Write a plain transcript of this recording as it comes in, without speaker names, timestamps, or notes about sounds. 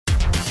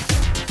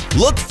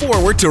Look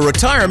forward to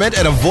retirement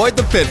and avoid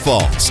the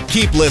pitfalls.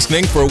 Keep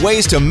listening for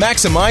ways to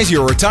maximize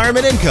your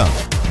retirement income.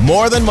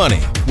 More Than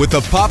Money with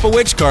the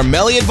Popowich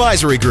Carmeli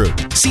Advisory Group,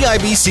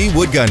 CIBC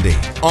Wood Gundy,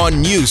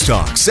 on News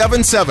Talk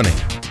 770.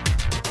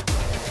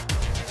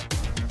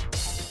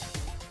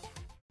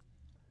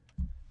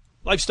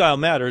 Lifestyle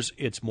matters.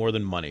 It's more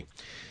than money.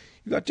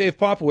 You got Dave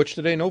Popowich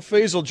today. No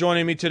Faisal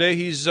joining me today.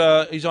 He's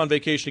on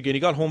vacation again. He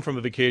got home from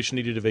a vacation,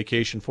 needed a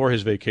vacation for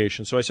his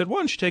vacation. So I said, why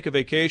don't you take a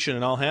vacation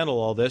and I'll handle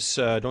all this.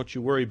 Don't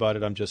you worry about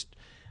it. I'm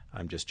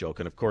just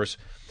joking, of course.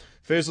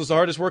 Faisal's the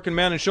hardest working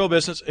man in show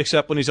business,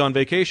 except when he's on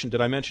vacation.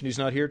 Did I mention he's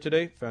not here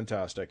today?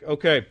 Fantastic.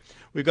 Okay,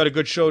 we've got a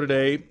good show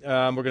today.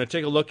 We're going to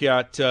take a look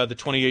at the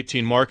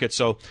 2018 market.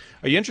 So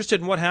are you interested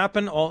in what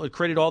happened? It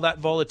created all that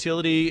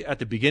volatility at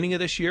the beginning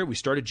of this year. We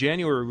started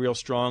January real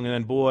strong, and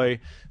then, boy,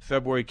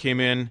 February came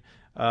in,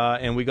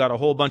 and we got a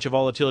whole bunch of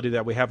volatility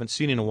that we haven't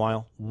seen in a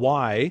while.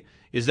 Why?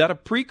 Is that a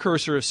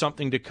precursor of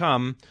something to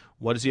come?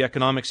 What does the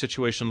economic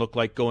situation look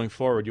like going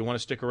forward? You want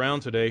to stick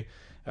around today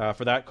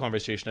for that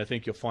conversation. I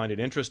think you'll find it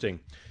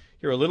interesting.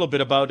 Hear a little bit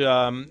about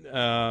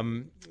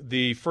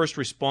the first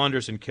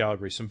responders in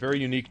Calgary, some very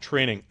unique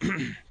training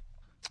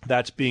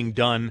that's being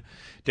done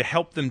to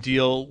help them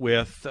deal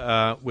with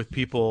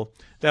people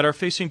that are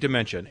facing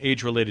dementia, an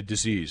age-related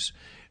disease.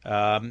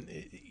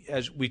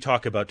 As we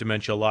talk about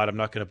dementia a lot, I'm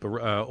not going to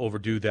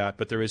overdo that,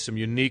 but there is some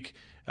unique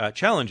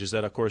challenges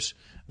that, of course,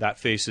 that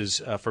faces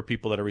for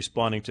people that are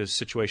responding to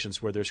situations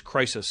where there's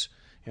crisis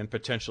and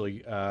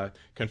potentially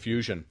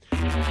confusion.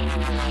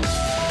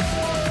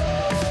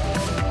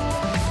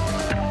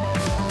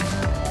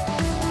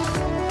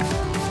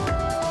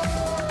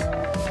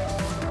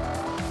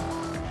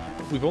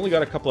 We've only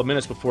got a couple of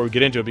minutes before we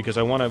get into it because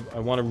I want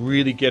to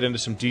really get into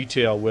some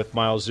detail with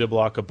Miles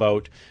Ziblock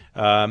about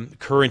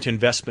current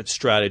investment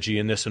strategy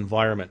in this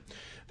environment.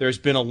 There's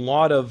been a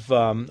lot of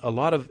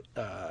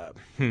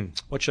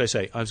what should I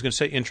say? I was going to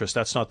say interest.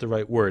 That's not the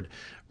right word.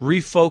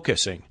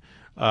 Refocusing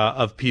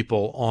of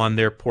people on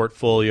their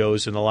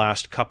portfolios in the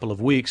last couple of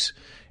weeks,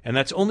 and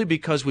that's only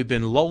because we've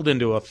been lulled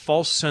into a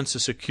false sense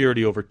of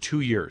security over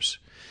 2 years.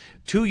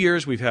 2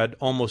 years we've had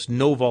almost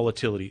no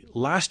volatility.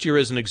 Last year,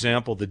 as an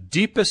example, the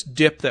deepest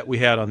dip that we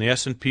had on the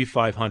S&P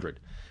 500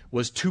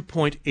 was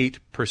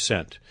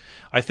 2.8%.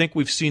 I think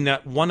we've seen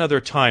that one other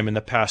time in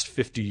the past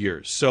 50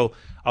 years. So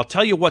I'll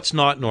tell you what's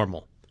not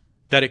normal,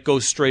 that it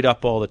goes straight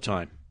up all the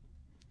time.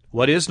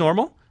 What is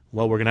normal?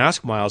 Well, we're going to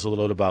ask Miles a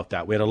little bit about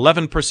that. We had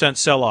 11%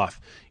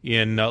 sell-off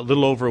in a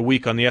little over a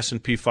week on the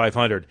S&P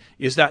 500.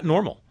 Is that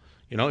normal?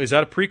 Is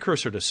that a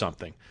precursor to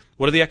something?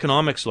 What do the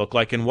economics look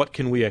like, and what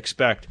can we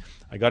expect?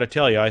 I got to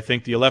tell you, I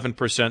think the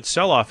 11%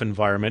 sell-off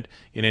environment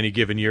in any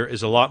given year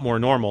is a lot more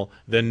normal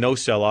than no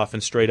sell-off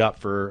and straight up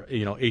for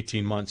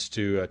 18 months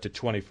to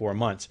 24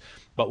 months.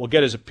 But we'll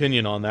get his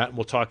opinion on that, and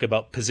we'll talk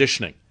about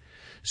positioning.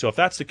 So if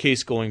that's the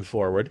case going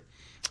forward,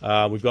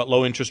 we've got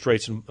low interest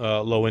rates and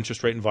low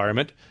interest rate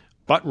environment,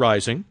 but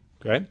rising.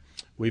 Okay,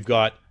 we've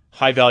got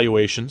high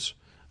valuations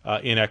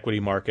in equity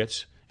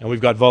markets, and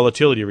we've got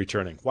volatility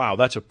returning. Wow,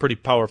 that's a pretty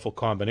powerful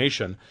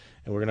combination,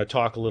 and we're going to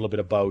talk a little bit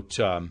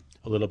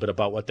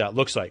about what that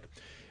looks like.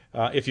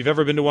 If you've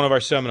ever been to one of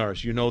our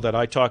seminars, you know that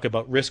I talk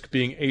about risk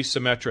being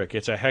asymmetric.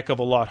 It's a heck of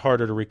a lot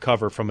harder to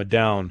recover from a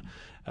down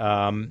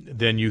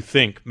than you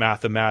think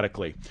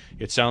mathematically.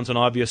 It sounds an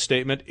obvious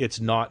statement.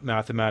 It's not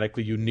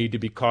mathematically. You need to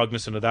be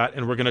cognizant of that,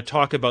 and we're going to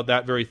talk about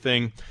that very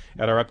thing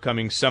at our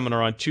upcoming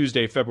seminar on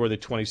Tuesday, February the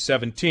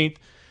 27th,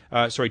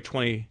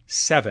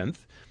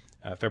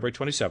 February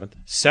 27th,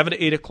 7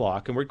 to 8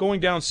 o'clock, and we're going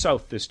down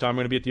south this time.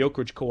 We're going to be at the Oak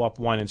Ridge Co-op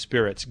Wine and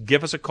Spirits.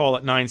 Give us a call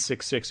at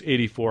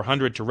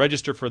 966-8400 to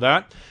register for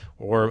that,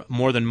 or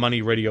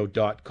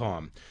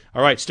morethanmoneyradio.com.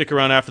 All right, stick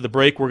around after the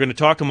break. We're going to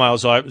talk to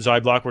Miles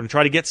Ziblock. We're going to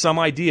try to get some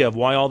idea of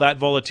why all that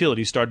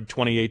volatility started in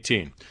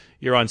 2018.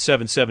 You're on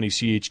 770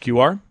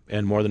 CHQR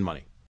and More Than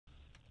Money.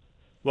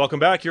 Welcome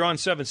back. You're on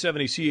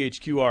 770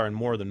 CHQR and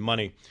More Than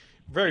Money.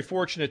 Very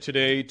fortunate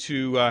today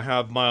to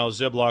have Miles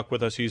Ziblock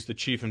with us. He's the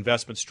Chief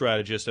Investment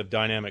Strategist of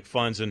Dynamic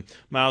Funds, and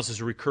Miles is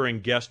a recurring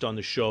guest on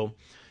the show.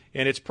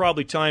 And it's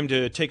probably time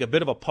to take a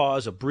bit of a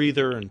pause, a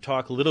breather, and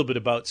talk a little bit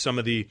about some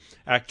of the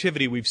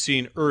activity we've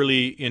seen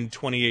early in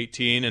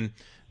 2018 and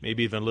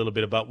maybe even a little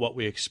bit about what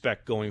we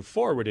expect going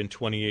forward in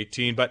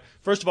 2018. But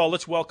first of all,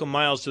 let's welcome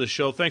Miles to the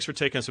show. Thanks for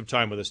taking some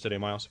time with us today,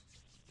 Miles.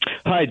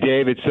 Hi,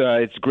 Dave.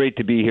 It's great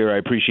to be here. I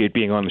appreciate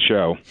being on the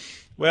show.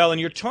 Well,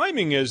 and your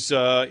timing is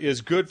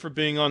good for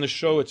being on the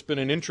show. It's been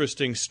an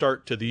interesting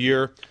start to the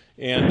year,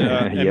 and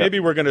Yep. Maybe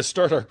we're going to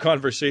start our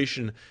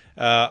conversation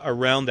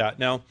around that.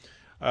 Now,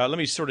 let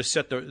me sort of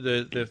set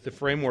the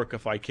framework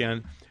if I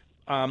can.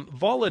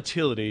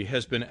 Volatility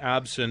has been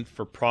absent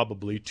for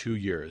probably 2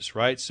 years,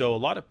 right? So a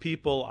lot of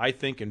people, I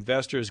think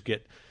investors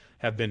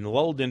have been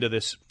lulled into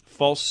this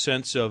false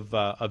sense of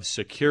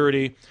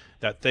security,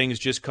 that things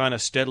just kind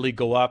of steadily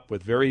go up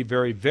with very,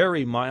 very,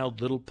 very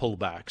mild little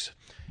pullbacks.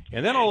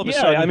 And then all of a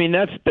sudden, I mean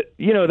that's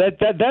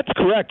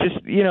correct. Just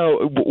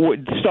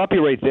stop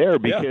you right there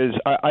because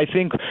I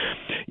think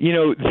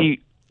the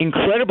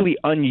incredibly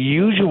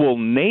unusual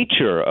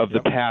nature of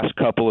the past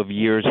couple of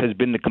years has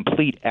been the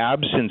complete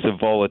absence of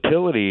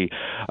volatility.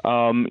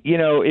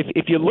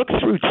 If you look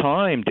through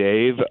time,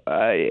 Dave,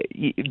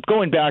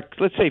 going back,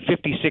 let's say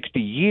 50,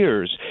 60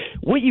 years,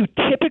 what you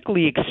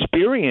typically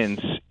experience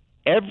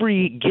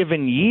every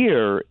given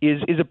year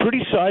is a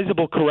pretty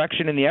sizable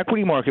correction in the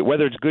equity market,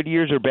 whether it's good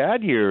years or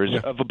bad years,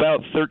 of about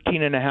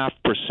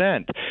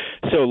 13.5%.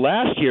 So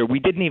last year we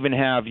didn't even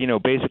have,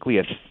 basically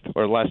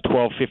or last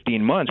 12,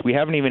 15 months, we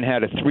haven't even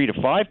had a 3 to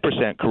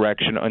 5%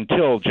 correction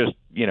until just,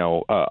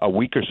 a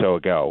week or so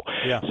ago.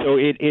 Yeah. So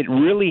it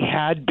really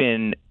had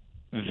been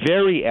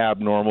very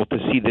abnormal to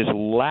see this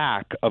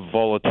lack of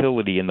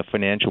volatility in the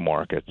financial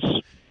markets.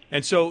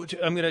 And so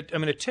I'm going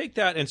to take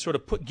that and sort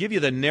of give you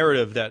the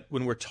narrative that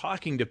when we're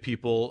talking to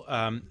people,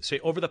 say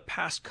over the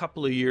past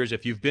couple of years,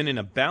 if you've been in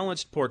a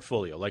balanced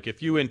portfolio, like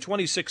if you in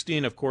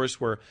 2016, of course,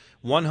 were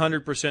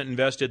 100%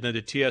 invested in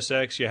the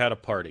TSX, you had a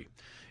party.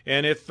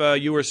 And if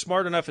you were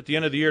smart enough at the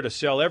end of the year to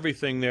sell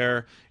everything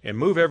there and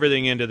move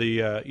everything into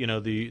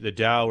the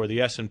Dow or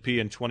the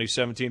S&P in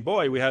 2017,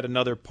 boy, we had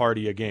another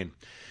party again.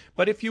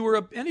 But if you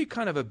were any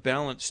kind of a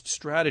balanced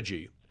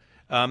strategy,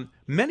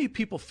 many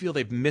people feel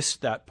they've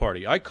missed that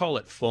party. I call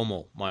it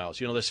FOMO, Miles.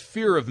 This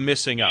fear of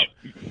missing out,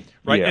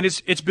 right? Yeah. And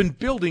it's been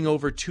building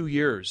over 2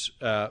 years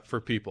for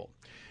people.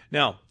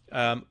 Now,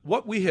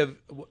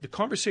 the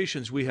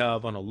conversations we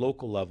have on a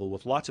local level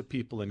with lots of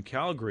people in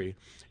Calgary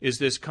is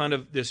this kind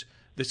of this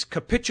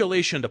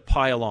capitulation to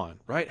pile on,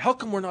 right? How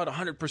come we're not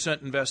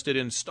 100% invested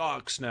in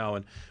stocks now,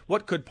 and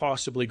what could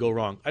possibly go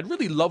wrong? I'd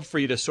really love for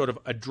you to sort of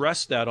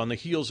address that on the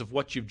heels of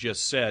what you've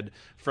just said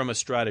from a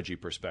strategy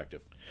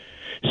perspective.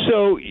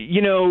 So,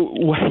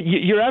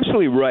 you're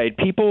absolutely right.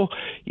 People,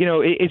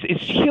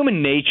 it's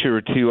human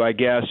nature to, I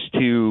guess,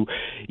 to,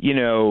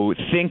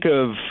 think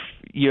of,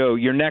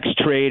 your next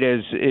trade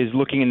is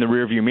looking in the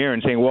rearview mirror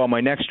and saying, well,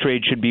 my next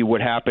trade should be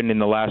what happened in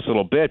the last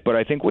little bit. But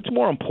I think what's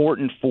more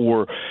important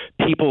for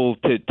people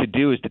to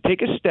do is to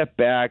take a step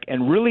back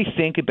and really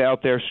think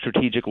about their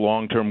strategic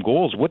long-term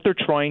goals, what they're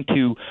trying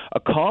to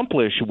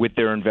accomplish with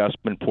their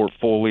investment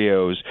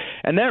portfolios.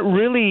 And that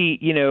really,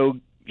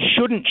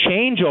 shouldn't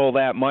change all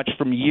that much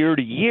from year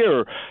to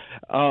year.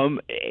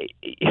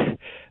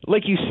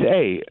 Like you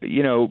say,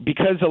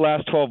 because the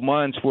last 12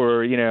 months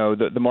were,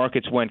 the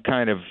markets went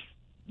kind of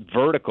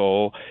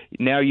vertical,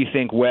 now you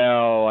think,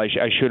 well,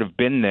 I should have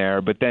been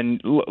there. But then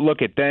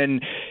then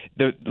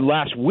the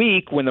last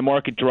week when the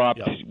market dropped,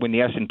 when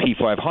the S&P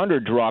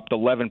 500 dropped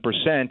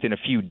 11% in a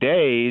few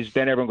days,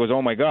 then everyone goes,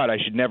 oh my God, I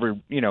should never,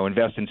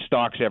 invest in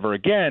stocks ever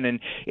again. And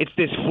it's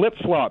this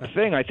flip-flop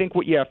thing. I think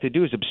what you have to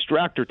do is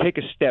abstract or take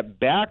a step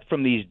back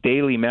from these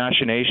daily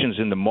machinations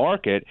in the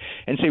market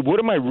and say, what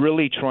am I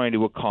really trying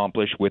to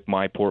accomplish with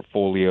my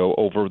portfolio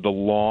over the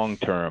long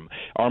term?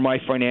 Are my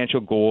financial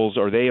goals,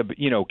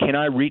 can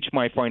I reach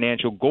my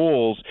financial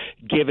goals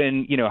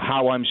given,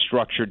 how I'm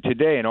structured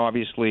today? And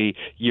obviously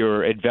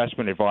your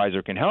investment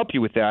advisor can help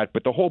you with that.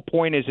 But the whole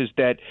point is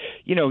that,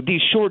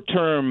 these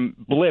short-term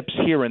blips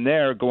here and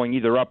there going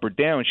either up or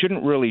down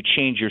shouldn't really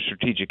change your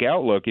strategic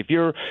outlook. If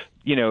you're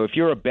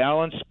a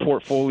balanced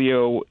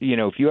portfolio,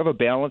 if you have a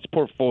balanced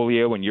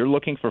portfolio and you're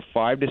looking for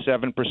 5 to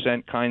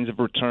 7% kinds of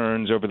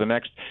returns over the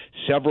next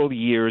several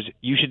years,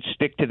 you should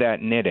stick to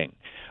that knitting.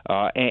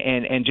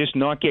 And just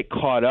not get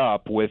caught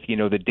up with,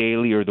 the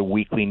daily or the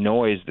weekly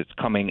noise that's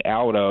coming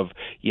out of,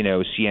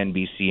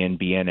 CNBC and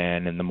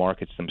BNN and the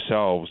markets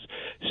themselves.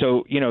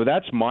 So,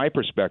 that's my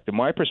perspective.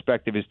 My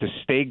perspective is to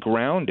stay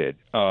grounded,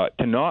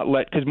 to not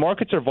because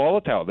markets are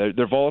volatile.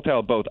 They're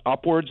volatile both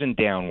upwards and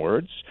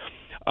downwards.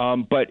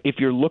 But if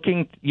you're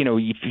looking,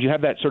 if you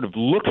have that sort of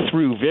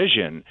look-through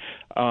vision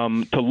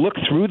to look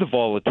through the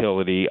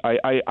volatility,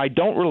 I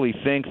don't really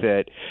think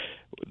that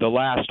the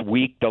last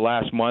week, the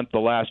last month, the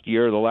last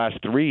year, the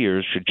last 3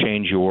 years should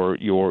change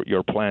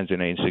your plans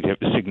in a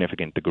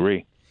significant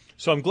degree.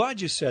 So I'm glad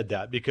you said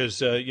that because,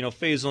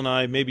 Faisal and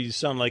I maybe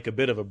sound like a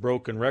bit of a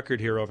broken record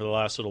here over the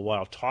last little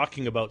while,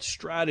 talking about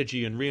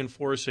strategy and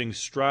reinforcing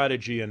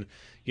strategy. And,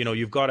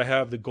 you've got to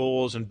have the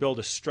goals and build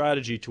a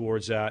strategy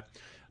towards that.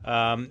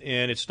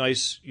 And it's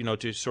nice,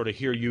 to sort of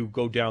hear you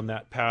go down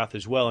that path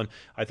as well. And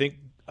I think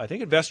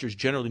investors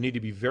generally need to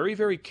be very,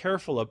 very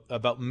careful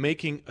about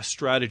making a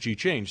strategy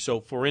change.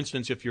 So, for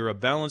instance, if you're a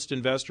balanced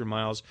investor,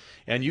 Miles,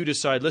 and you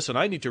decide, listen,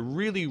 I need to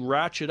really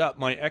ratchet up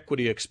my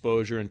equity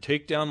exposure and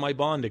take down my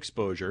bond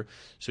exposure,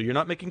 so you're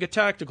not making a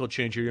tactical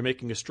change here, you're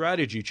making a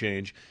strategy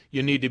change,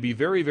 you need to be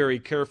very, very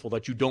careful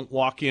that you don't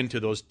walk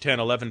into those 10,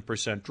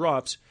 11%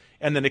 drops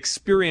and then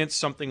experience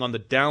something on the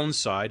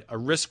downside, a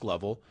risk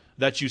level,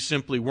 that you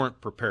simply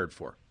weren't prepared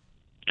for.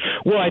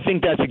 Well, I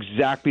think that's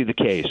exactly the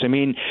case. I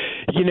mean,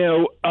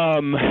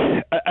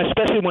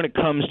 especially when it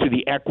comes to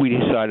the equity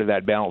side of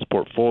that balanced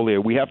portfolio,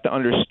 we have to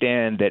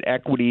understand that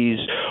equities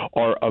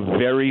are a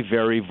very,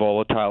 very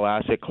volatile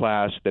asset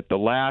class, that the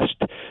last,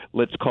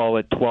 let's call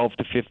it 12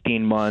 to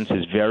 15 months,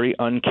 is very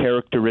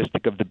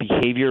uncharacteristic of the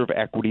behavior of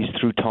equities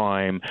through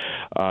time.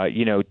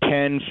 10,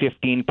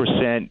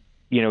 15%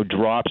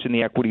 drops in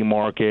the equity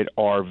market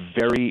are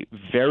very,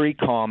 very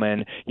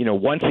common.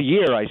 Once a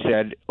year, I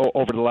said,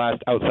 over the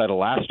last, outside of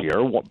last year,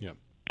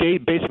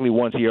 basically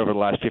once a year over the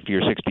last 50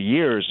 or 60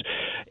 years.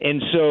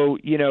 And so,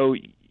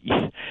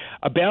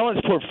 a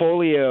balanced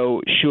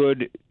portfolio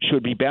should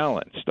be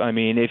balanced. I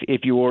mean,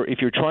 if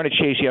you're trying to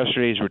chase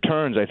yesterday's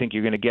returns, I think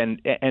you're going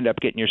to end up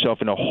getting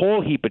yourself in a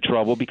whole heap of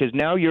trouble, because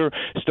now you're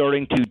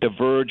starting to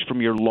diverge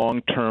from your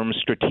long-term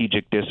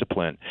strategic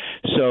discipline.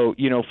 So,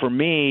 for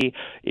me,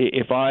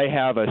 if I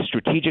have a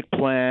strategic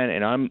plan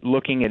and I'm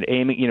looking at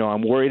aiming,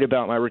 I'm worried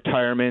about my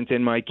retirement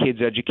and my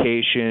kids'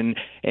 education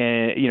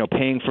and,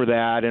 paying for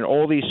that and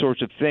all these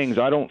sorts of things,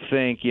 I don't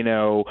think,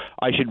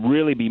 I should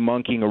really be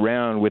monkeying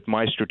around with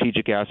my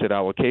strategic asset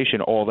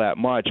allocation all that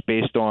much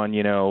based on,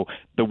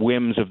 the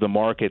whims of the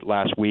market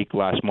last week,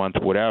 last month,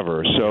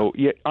 whatever. So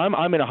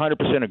I'm in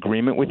 100%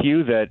 agreement with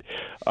you that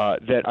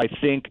I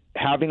think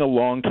having a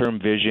long-term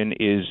vision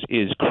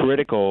is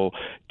critical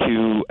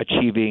to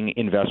achieving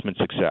investment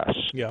success.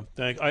 Yeah,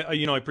 I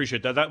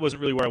appreciate that. That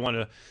wasn't really where I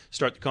wanted to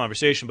start the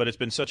conversation, but it's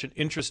been such an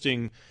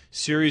interesting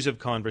series of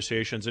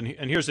conversations. And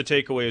here's the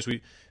takeaway as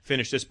we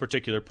finish this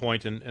particular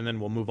point, and then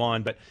we'll move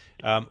on. But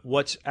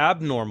what's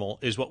abnormal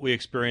is what we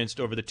experienced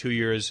over the 2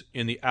 years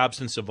in the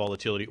absence of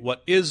volatility.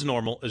 What is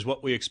normal is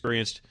what we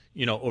experienced,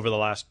 over the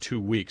last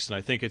 2 weeks. And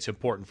I think it's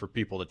important for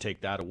people to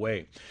take that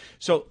away.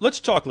 So let's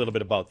talk a little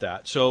bit about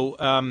that. So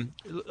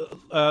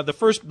the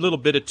first little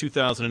bit of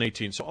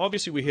 2018. So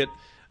obviously we hit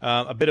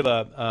a bit of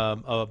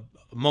a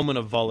moment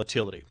of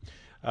volatility.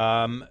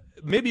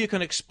 Maybe you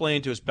can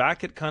explain to us,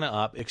 back it kind of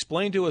up,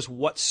 explain to us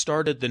what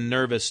started the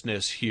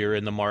nervousness here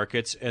in the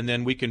markets, and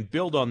then we can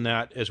build on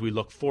that as we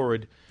look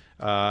forward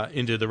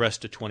into the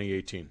rest of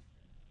 2018.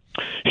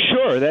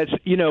 Sure, that's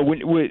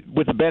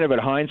with the benefit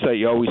of hindsight,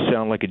 you always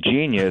sound like a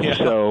genius. Yeah.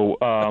 So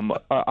I'm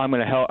going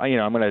to help.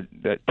 I'm going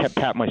to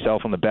pat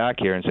myself on the back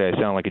here and say I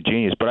sound like a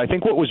genius. But I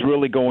think what was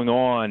really going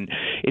on,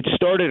 it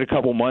started a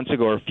couple months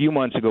ago or a few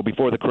months ago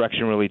before the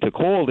correction really took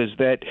hold. Is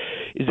that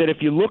if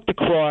you looked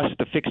across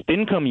the fixed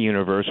income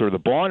universe or the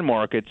bond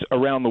markets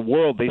around the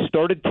world, they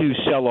started to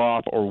sell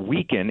off or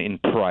weaken in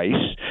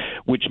price,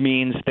 which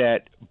means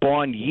that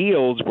bond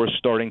yields were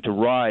starting to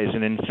rise.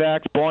 And in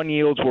fact, bond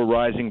yields were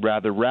rising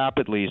rather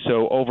rapidly.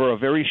 So over a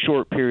very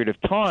short period of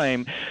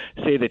time,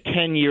 say the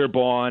 10-year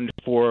bond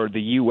for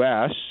the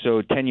U.S.,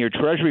 so 10-year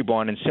Treasury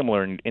bond and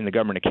similar in the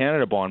Government of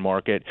Canada bond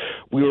market,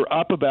 we were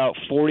up about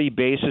 40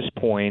 basis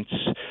points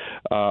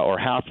or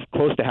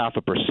close to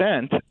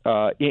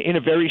 0.5% in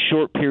a very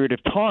short period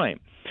of time.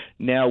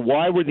 Now,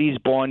 why were these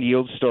bond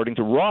yields starting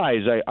to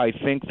rise? I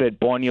think that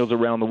bond yields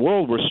around the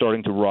world were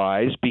starting to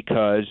rise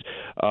because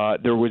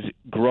there was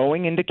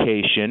growing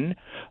indication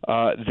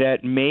that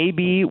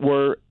maybe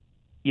we're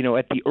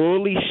at the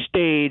early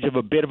stage of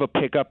a bit of a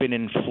pickup in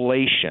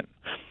inflation.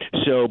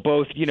 So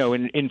both,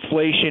 in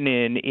inflation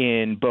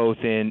in all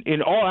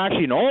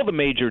the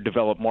major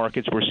developed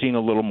markets, we're seeing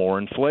a little more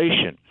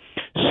inflation.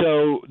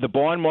 So the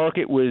bond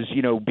market was,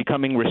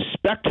 becoming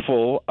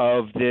respectful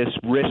of this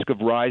risk of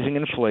rising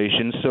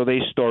inflation. So they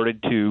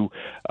started to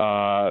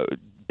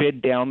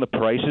bid down the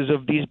prices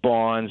of these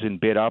bonds and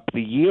bid up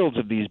the yields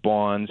of these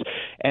bonds.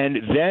 And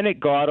then it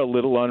got a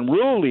little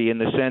unruly in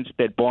the sense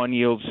that bond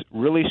yields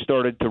really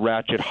started to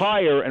ratchet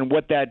higher. And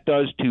what that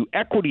does to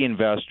equity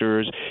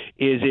investors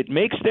is it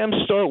makes them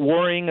start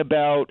worrying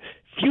about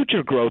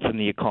future growth in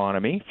the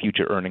economy,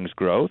 future earnings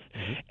growth,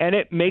 and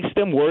it makes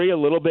them worry a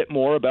little bit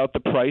more about the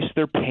price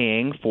they're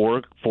paying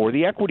for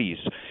the equities.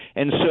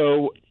 And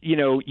so,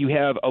 you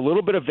have a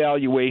little bit of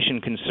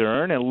valuation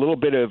concern and a little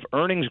bit of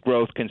earnings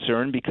growth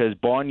concern because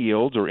bond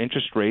yields or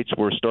interest rates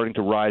were starting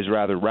to rise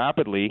rather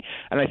rapidly.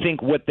 And I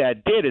think what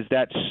that did is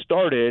that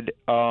started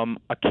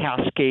a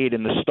cascade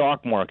in the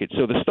stock market.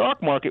 So the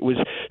stock market was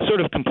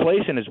sort of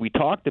complacent, as we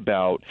talked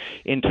about,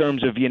 in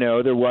terms of,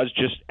 there was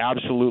just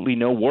absolutely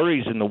no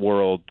worries in the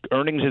world.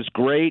 Earnings is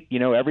great.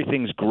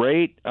 Everything's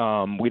great.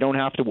 We don't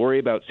have to worry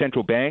about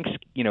central banks,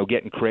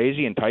 getting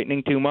crazy and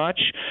tightening too much.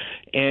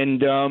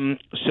 And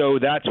so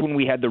that's when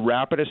we had the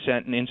rapid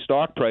ascent in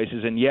stock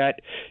prices. And yet,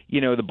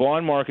 the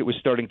bond market was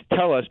starting to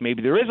tell us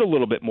maybe there is a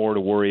little bit more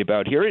to worry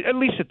about here, at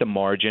least at the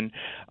margin.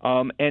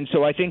 And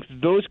so I think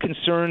those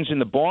concerns in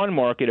the bond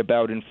market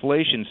about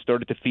inflation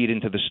started to feed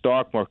into the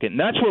stock market. And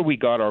that's where we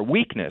got our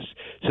weakness.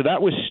 So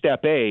that was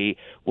step A,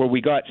 where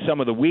we got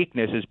some of the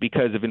weakness is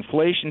because of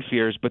inflation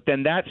fears. But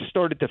then that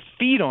started to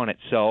feed on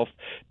itself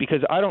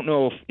because I don't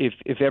know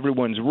if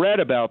everyone's read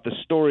about the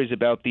stories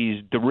about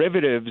these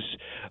derivatives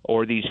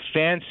or these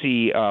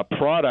fancy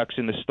products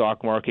in the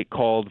stock market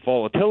called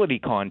volatility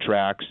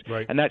contracts.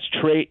 Right. And that's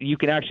you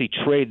can actually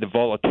trade the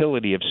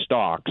volatility of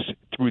stocks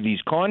through these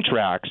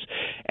contracts.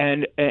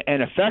 And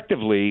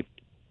effectively,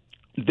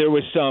 there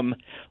was some,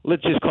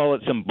 let's just call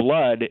it some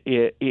blood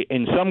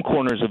in some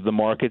corners of the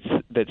markets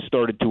that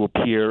started to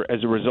appear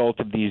as a result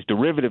of these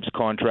derivatives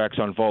contracts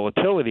on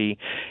volatility.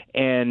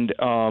 And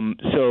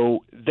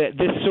so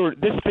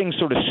this thing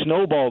sort of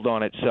snowballed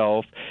on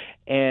itself.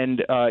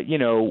 And,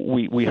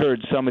 we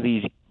heard some of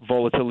these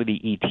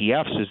volatility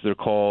ETFs, as they're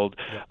called,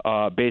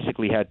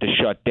 basically had to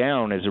shut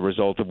down as a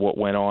result of what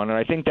went on. And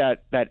I think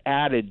that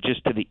added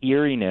just to the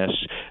eeriness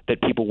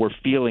that people were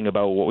feeling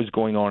about what was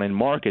going on in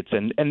markets.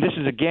 And this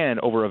is, again,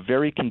 over a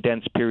very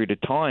condensed period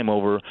of time,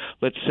 over,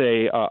 let's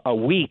say, a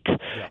week.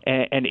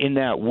 And in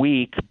that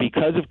week,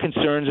 because of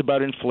concerns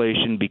about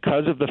inflation,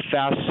 because of the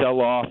fast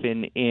sell-off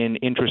in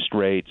interest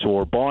rates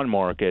or bond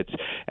markets,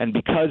 and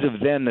because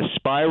of then the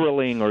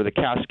spiraling or the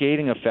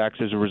cascading effects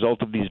as a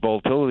result of these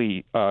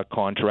volatility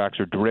contracts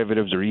or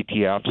derivatives or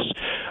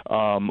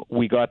ETFs,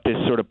 we got this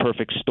sort of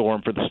perfect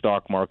storm for the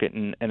stock market.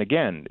 And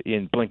again,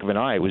 in blink of an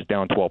eye, it was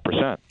down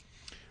 12%.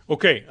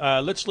 Okay,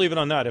 let's leave it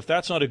on that. If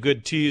that's not a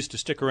good tease to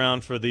stick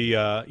around for the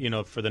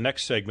for the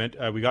next segment,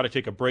 we got to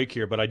take a break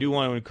here. But I do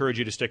want to encourage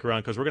you to stick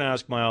around because we're going to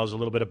ask Myles a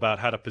little bit about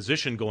how to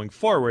position going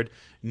forward,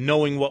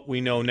 knowing what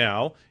we know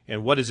now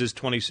and what is his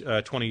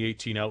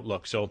 2018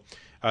 outlook. So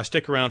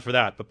stick around for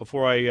that. But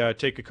before I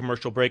take a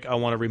commercial break, I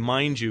want to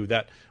remind you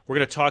that we're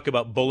going to talk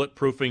about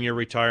bulletproofing your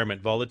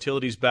retirement.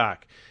 Volatility's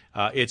back.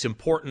 It's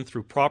important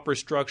through proper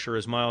structure,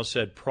 as Myles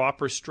said,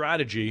 proper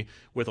strategy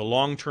with a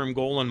long-term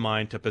goal in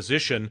mind to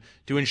position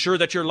to ensure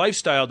that your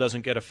lifestyle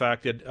doesn't get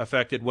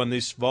affected when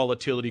this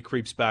volatility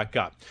creeps back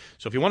up.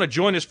 So if you want to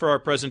join us for our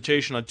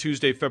presentation on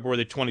Tuesday, February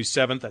the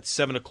 27th at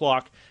 7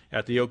 o'clock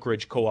at the Oak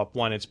Ridge Co-op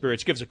Wine and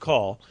Spirits, give us a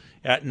call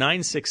at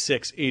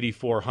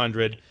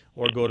 966-8400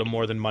 or go to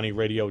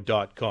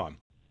morethanmoneyradio.com.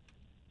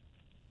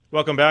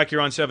 Welcome back.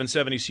 You're on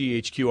 770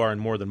 CHQR and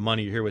More Than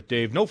Money. You're here with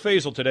Dave. No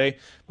Faisal today,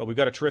 but we've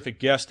got a terrific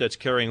guest that's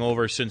carrying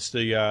over since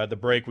the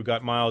break. We've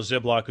got Myles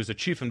Ziblock, who's the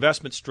Chief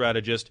Investment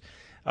Strategist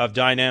of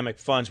Dynamic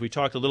Funds. We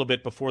talked a little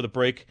bit before the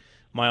break,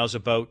 Myles,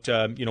 about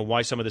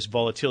why some of this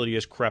volatility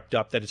has crept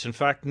up, that it's in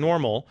fact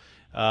normal,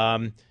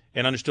 and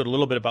understood a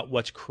little bit about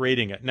what's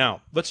creating it.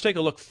 Now, let's take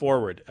a look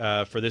forward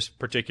for this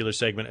particular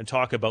segment and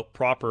talk about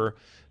proper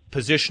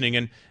positioning,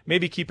 and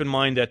maybe keep in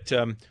mind that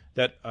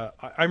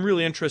I'm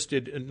really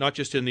interested not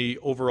just in the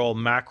overall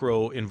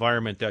macro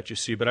environment that you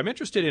see, but I'm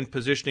interested in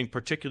positioning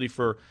particularly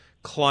for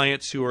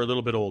clients who are a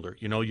little bit older.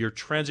 You're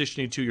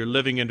transitioning you're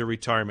living into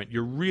retirement.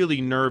 You're really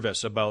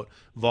nervous about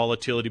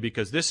volatility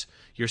because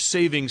your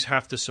savings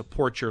have to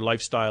support your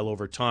lifestyle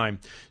over time.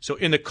 So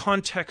in the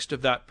context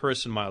of that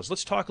person, Myles,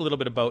 let's talk a little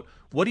bit about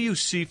what do you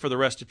see for the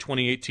rest of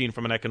 2018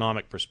 from an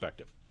economic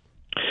perspective?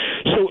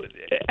 So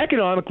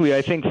economically,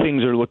 I think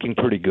things are looking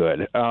pretty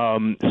good.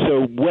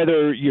 So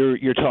whether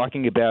you're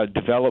talking about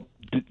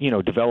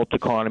developed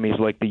economies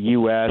like the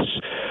U.S.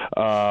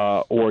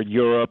 Or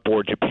Europe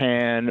or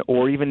Japan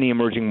or even the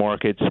emerging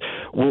markets,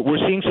 we're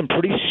seeing some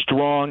pretty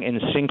strong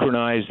and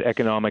synchronized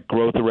economic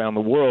growth around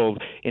the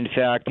world. In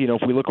fact,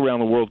 if we look around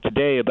the world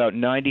today, about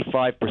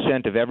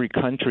 95% of every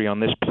country on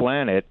this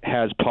planet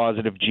has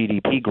positive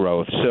GDP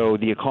growth. So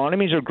the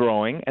economies are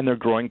growing, and they're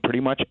growing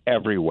pretty much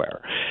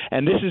everywhere.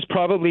 And this is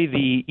probably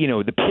the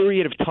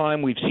period of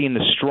time we've seen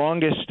the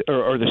strongest,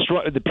 or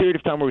the period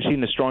of time where we've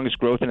seen the strongest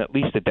growth in at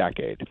least a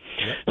decade.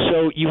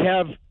 So you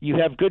have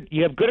good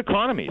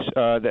economies.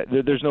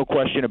 There's no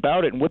question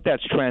about it. And what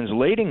that's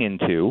translating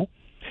into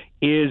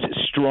is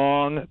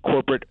strong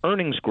corporate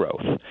earnings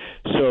growth.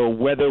 So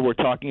whether we're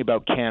talking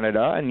about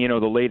Canada, and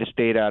the latest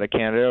data out of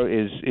Canada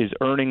is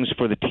earnings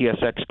for the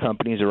TSX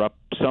companies are up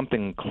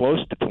something close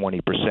to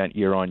 20%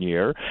 year on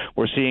year.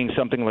 We're seeing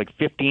something like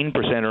 15%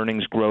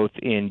 earnings growth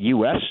in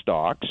U.S.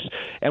 stocks,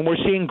 and we're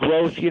seeing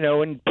growth,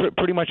 in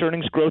pretty much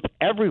earnings growth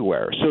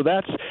everywhere. So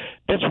that's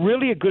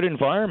really a good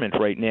environment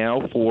right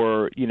now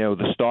for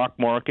the stock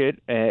market,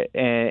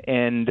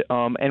 and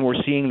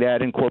we're seeing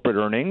that in corporate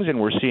earnings, and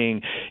we're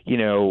seeing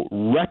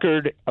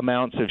record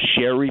amounts of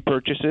share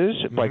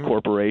repurchases by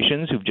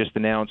corporations who've just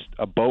announced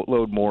a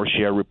boatload more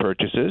share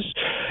repurchases.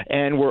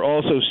 And we're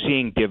also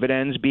seeing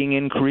dividends being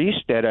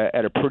increased at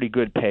a pretty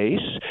good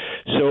pace.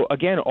 So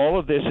again, all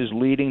of this is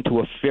leading to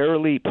a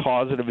fairly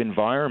positive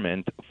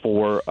environment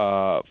for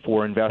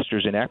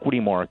investors in equity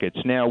markets.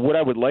 Now, what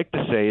I would like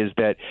to say is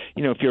that,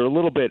 if you're a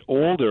little bit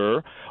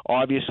older,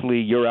 obviously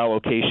your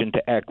allocation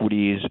to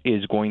equities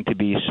is going to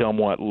be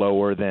somewhat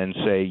lower than,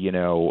 say,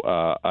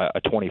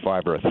 a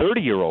 25 or a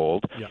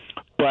 30-year-old. Yeah.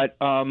 But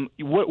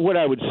what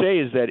I would say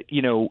is that,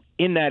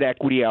 in that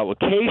equity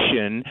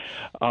allocation,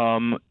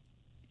 a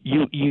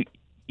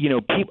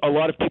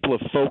lot of people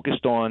have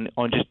focused on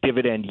just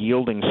dividend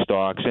yielding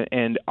stocks,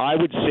 and I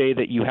would say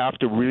that you have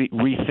to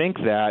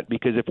rethink that,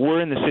 because if we're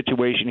in the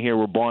situation here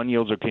where bond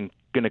yields are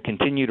going to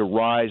continue to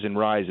rise and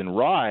rise and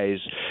rise,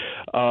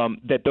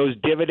 that those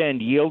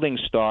dividend yielding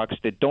stocks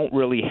that don't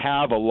really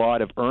have a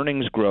lot of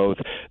earnings growth,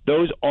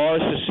 those are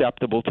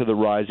susceptible to the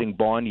rising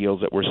bond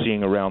yields that we're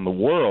seeing around the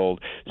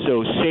world.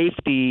 So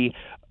safety,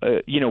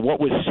 what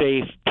was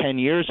safe 10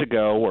 years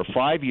ago or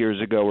 5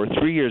 years ago or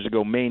 3 years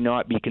ago may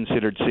not be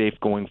considered safe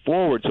going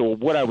forward. So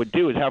what I would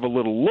do is have a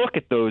little look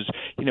at those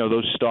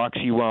stocks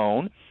you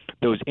own,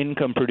 those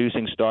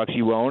income-producing stocks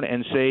you own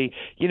and say,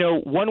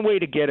 one way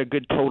to get a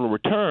good total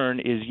return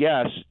is,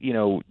 yes,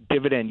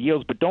 dividend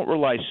yields, but don't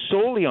rely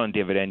solely on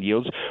dividend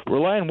yields.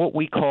 Rely on what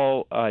we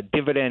call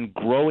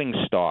dividend-growing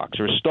stocks,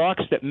 or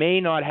stocks that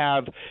may not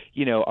have,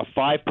 a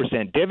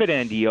 5%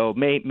 dividend yield,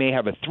 may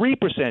have a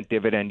 3%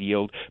 dividend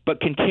yield, but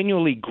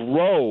continually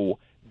grow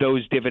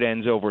those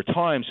dividends over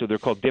time. So they're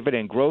called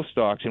dividend growth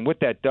stocks. And what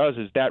that does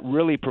is that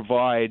really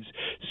provides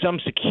some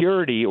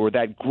security, or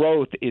that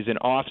growth is an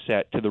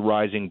offset to the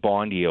rising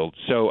bond yield.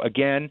 So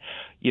again,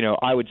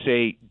 I would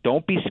say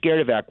don't be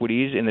scared of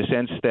equities, in the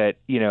sense that,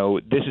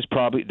 this is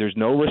probably, there's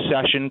no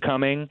recession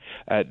coming,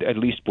 at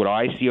least what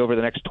I see over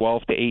the next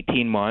 12 to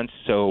 18 months.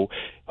 So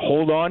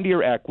hold on to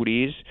your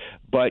equities.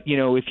 But,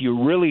 if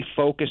you're really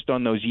focused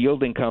on those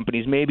yielding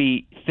companies,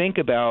 maybe think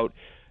about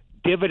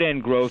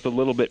dividend growth a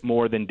little bit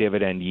more than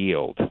dividend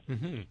yield.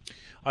 Mm-hmm.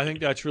 I think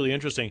that's really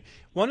interesting.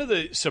 One of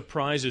the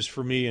surprises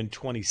for me in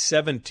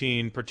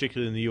 2017,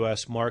 particularly in the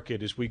U.S.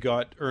 market, is we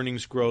got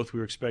earnings growth. We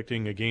were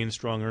expecting, again,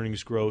 strong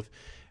earnings growth.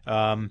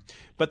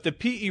 But the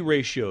PE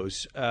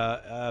ratios,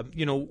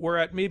 we're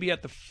at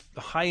the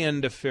high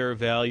end of fair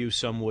value,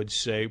 some would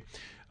say.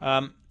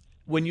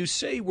 When you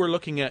say we're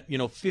looking at,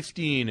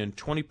 15 and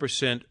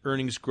 20%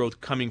 earnings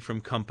growth coming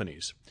from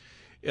companies,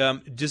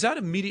 does that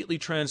immediately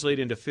translate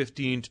into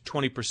 15 to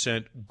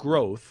 20%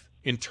 growth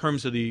in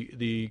terms of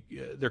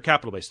their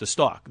capital base, the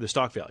stock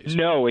values?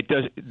 No, it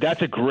does.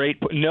 That's a great.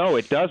 No,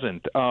 it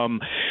doesn't.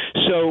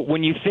 So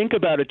when you think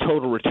about a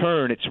total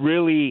return, it's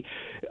really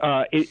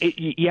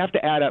you have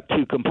to add up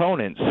two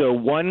components. So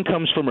one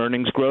comes from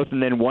earnings growth,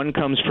 and then one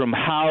comes from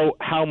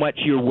how much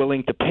you're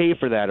willing to pay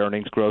for that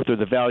earnings growth, or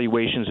the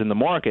valuations in the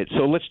market.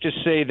 So let's just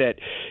say that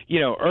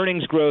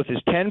earnings growth is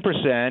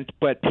 10%,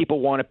 but people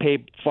want to pay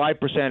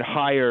 5%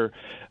 higher.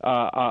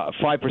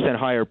 5%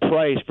 higher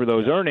price for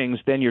those earnings,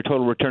 then your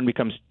total return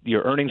becomes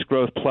your earnings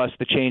growth plus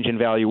the change in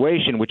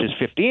valuation, which is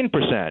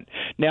 15%.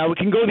 Now, it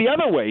can go the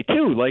other way,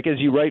 too. Like, as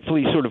you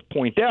rightfully sort of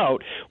point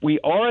out, we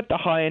are at the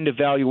high end of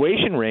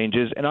valuation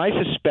ranges, and I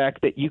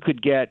suspect that you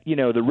could get,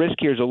 the risk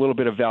here is a little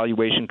bit of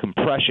valuation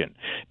compression,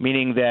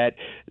 meaning that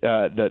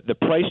the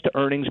price to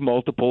earnings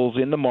multiples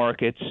in the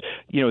markets,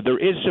 there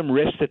is some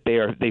risk that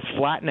they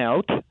flatten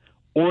out,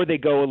 or they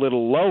go a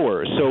little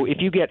lower. So if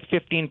you get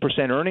 15%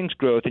 earnings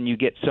growth and you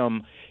get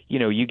some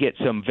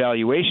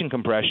valuation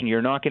compression,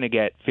 you're not going to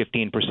get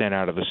 15%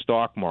 out of the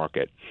stock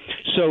market.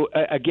 So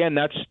again,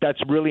 that's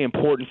really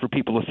important for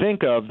people to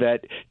think of,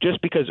 that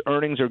just because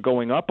earnings are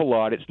going up a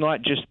lot, it's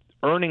not just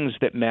earnings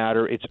that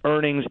matter. It's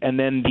earnings, and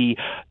then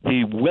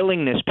the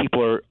willingness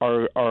people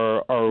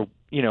are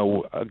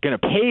going to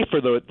pay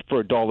for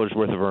a dollar's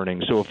worth of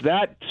earnings. So if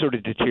that sort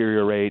of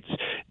deteriorates,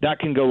 that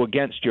can go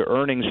against your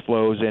earnings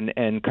flows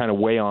and kind of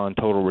weigh on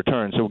total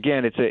return. So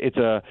again, it's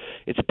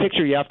a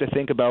picture you have to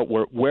think about.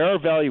 Where are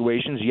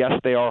valuations? Yes,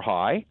 they are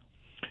high.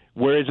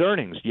 Where is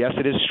earnings? Yes,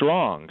 it is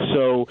strong.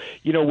 So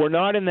we're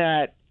not in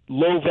that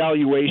low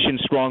valuation,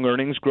 strong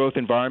earnings growth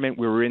environment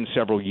we were in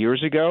several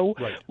years ago.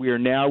 Right. We are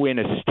now in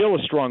still a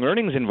strong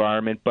earnings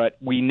environment, but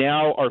we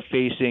now are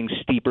facing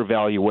steeper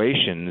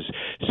valuations.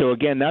 So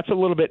again, that's a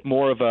little bit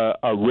more of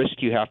a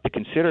risk you have to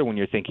consider when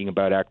you're thinking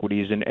about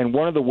equities. And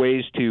one of the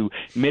ways to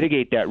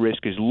mitigate that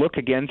risk is look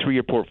again through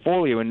your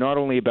portfolio, and not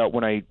only about,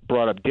 when I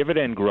brought up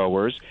dividend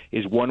growers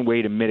is one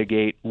way to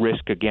mitigate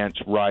risk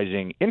against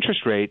rising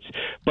interest rates,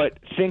 but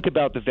think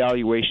about the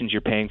valuations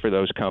you're paying for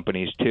those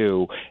companies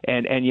too.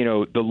 And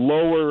the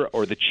lower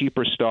or the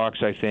cheaper stocks,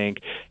 I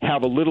think,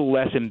 have a little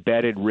less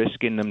embedded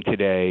risk in them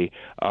today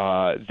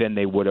than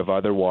they would have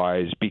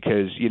otherwise,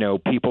 because,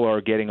 people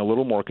are getting a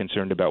little more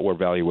concerned about where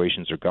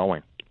valuations are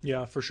going.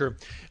 Yeah, for sure.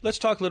 Let's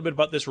talk a little bit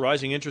about this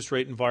rising interest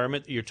rate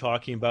environment that you're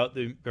talking about,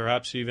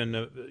 perhaps even,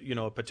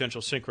 a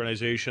potential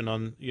synchronization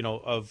on,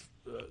 of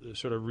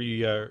sort of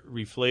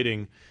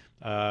reflating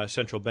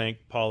central bank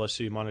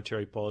policy,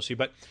 monetary policy.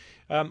 But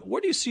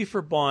what do you see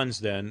for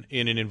bonds then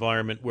in an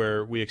environment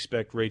where we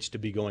expect rates to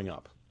be going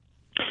up?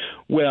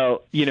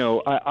 Well,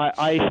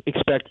 I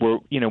expect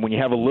when you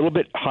have a little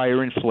bit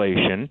higher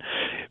inflation,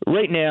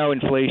 right now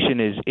inflation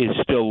is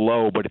still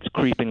low, but it's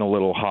creeping a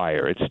little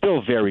higher. It's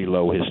still very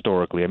low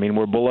historically. I mean,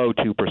 we're below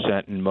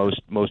 2% in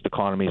most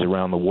economies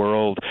around the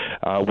world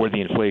where the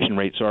inflation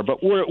rates are,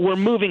 but we're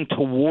moving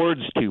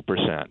towards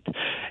 2%.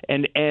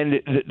 And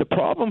the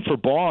problem for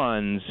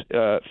bonds,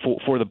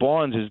 for the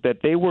bonds, is that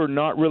they were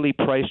not really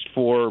priced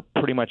for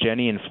pretty much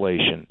any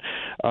inflation.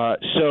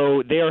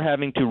 So they are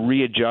having to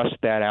readjust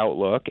that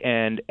outlook,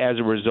 and as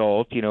a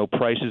result,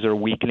 prices are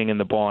weakening in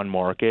the bond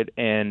market,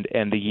 and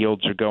the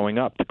yields are going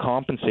up to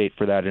compensate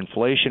for that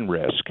inflation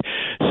risk.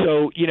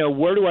 So,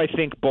 where do I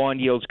think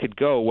bond yields could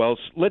go? Well,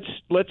 let's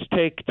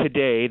take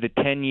today the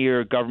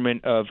 10-year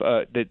government of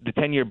the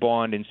 10-year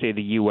bond in, say,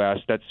 the U.S.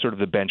 That's sort of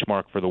the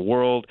benchmark for the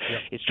world. Yep.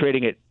 It's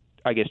trading at,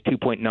 I guess,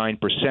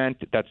 2.9%.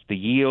 That's the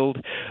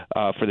yield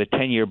for the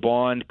 10-year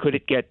bond. Could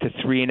it get to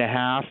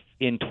 3.5%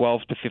 in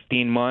 12 to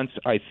 15 months?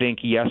 I think,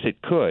 yes,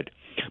 it could.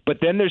 But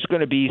then there's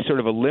going to be sort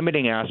of a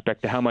limiting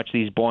aspect to how much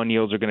these bond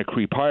yields are going to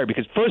creep higher,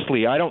 because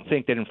firstly, I don't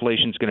think that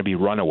inflation is going to be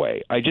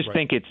runaway. I just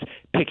think it's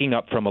picking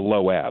up from a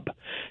low ebb.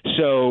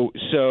 So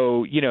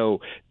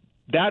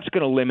that's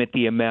going to limit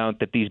the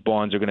amount that these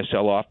bonds are going to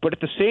sell off. But at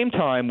the same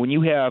time, when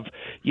you have,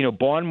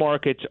 bond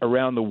markets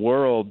around the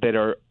world that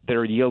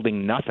are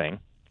yielding nothing,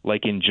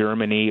 like in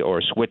Germany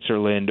or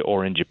Switzerland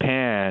or in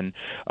Japan,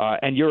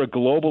 and you're a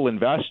global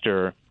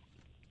investor,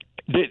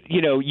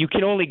 you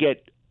can only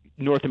get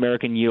North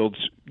American yields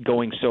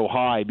going so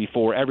high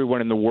before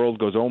everyone in the world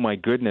goes, oh my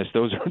goodness,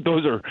 those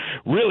are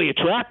really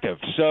attractive.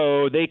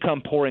 So they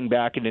come pouring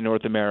back into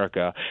North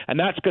America, and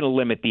that's going to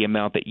limit the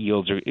amount that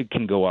it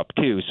can go up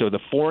too. So the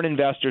foreign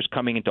investors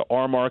coming into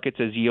our markets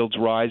as yields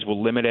rise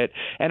will limit it.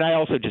 And I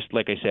also just,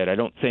 like I said, I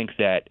don't think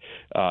that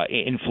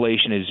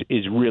inflation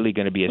is really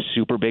going to be a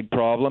super big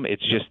problem.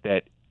 It's just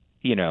that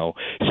so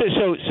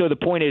the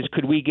point is,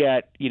 could we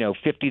get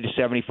 50 to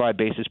 75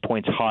 basis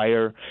points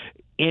higher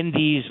in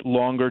these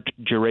longer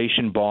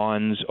duration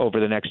bonds over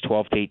the next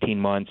 12 to 18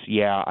 months?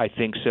 Yeah, I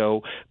think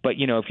so. But,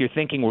 if you're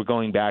thinking we're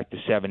going back to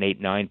 7,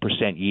 8,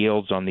 9%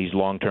 yields on these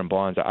long-term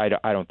bonds, I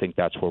don't think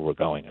that's where we're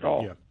going at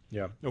all.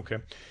 Yeah. Okay.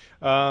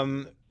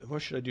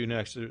 What should I do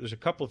next? There's a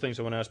couple of things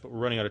I want to ask, but we're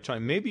running out of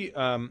time. Maybe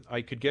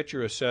I could get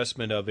your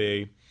assessment of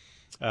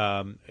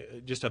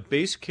just a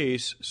base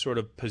case sort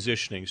of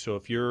positioning. So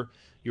if you're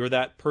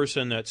that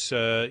person that's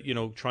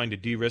trying to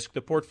de-risk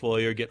the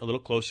portfolio, you're getting a little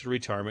closer to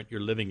retirement,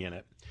 you're living in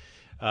it.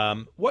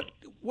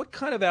 What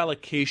kind of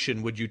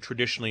allocation would you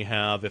traditionally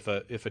have if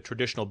a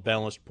traditional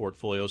balanced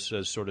portfolio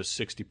says sort of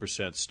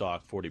 60%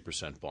 stock,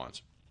 40%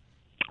 bonds?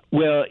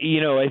 Well,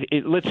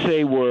 let's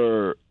say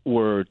we're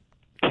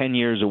 10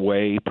 years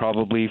away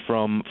probably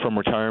from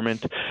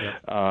retirement.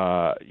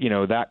 Yeah.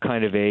 That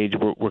kind of age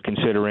we're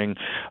considering.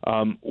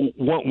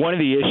 One of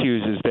the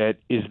issues is that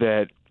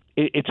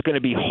it's going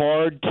to be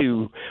hard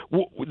to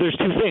there's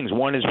two things.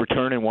 One is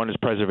return and one is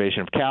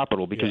preservation of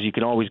capital, because you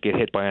can always get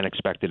hit by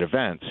unexpected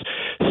events.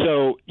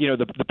 So,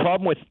 the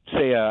problem with,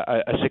 say,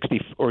 a 60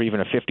 or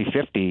even a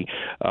 50-50,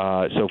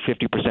 so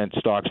 50%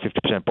 stocks,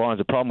 50% bonds,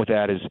 the problem with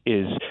that is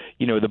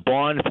the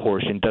bond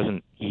portion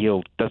doesn't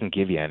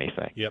give you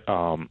anything. Yep.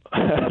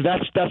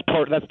 That's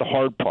the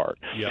hard part.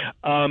 Yep.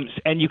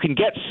 And you can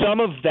get some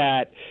of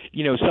that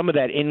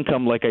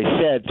income, like I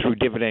said, through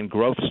dividend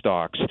growth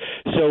stocks.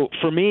 So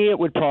for me, it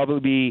would probably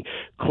be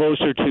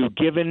closer to,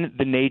 given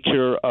the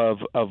nature of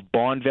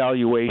bond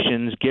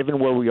valuations, given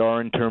where we are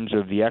in terms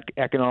of the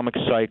economic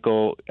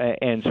cycle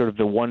and sort of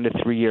the 1 to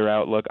 3 year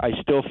outlook, I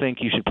still think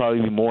you should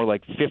probably be more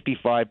like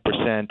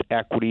 55%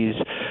 equities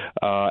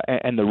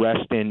and the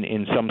rest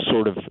in some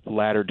sort of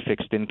laddered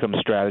fixed income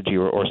strategy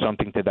or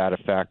something to that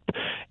effect.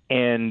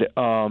 And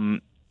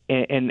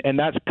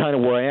that's kind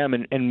of where I am.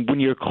 And when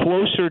you're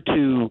closer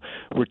to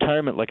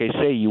retirement, like I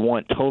say, you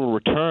want total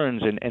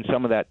returns and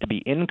some of that to be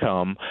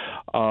income.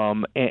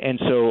 And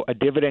so a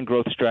dividend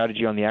growth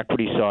strategy on the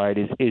equity side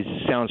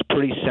sounds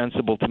pretty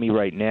sensible to me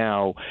right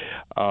now.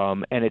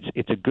 And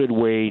it's a good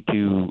way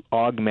to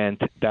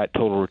augment that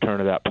total return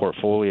of that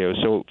portfolio.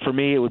 So for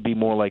me, it would be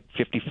more like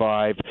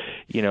 55%,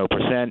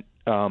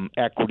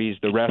 equities,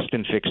 the rest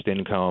in fixed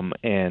income,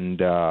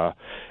 and I'll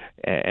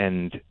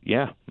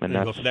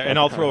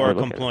throw our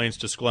compliance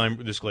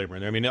disclaimer in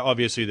there. I mean,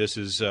 obviously, this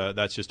is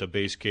that's just a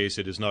base case.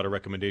 It is not a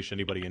recommendation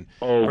anybody in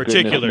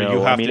particular. Goodness, no.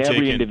 You have to take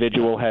every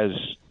individual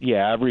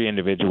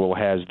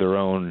has their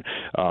own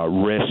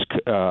risk.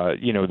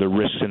 The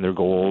risks in their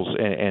goals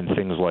and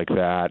things like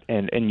that.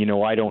 And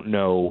I don't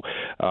know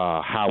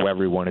how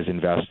everyone is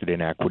invested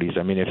in equities.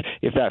 I mean,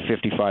 if that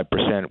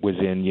 55% was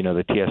in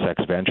the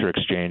TSX Venture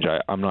Exchange,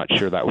 I'm not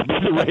sure that would be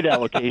the right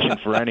allocation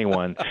for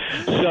anyone.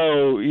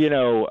 So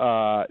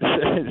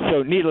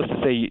so needless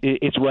to say,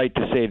 it's right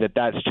to say that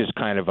that's just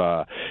kind of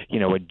a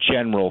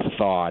general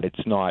thought.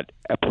 It's not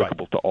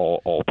applicable to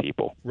all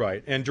people.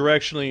 Right. And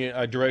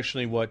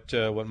directionally,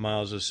 what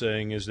Miles is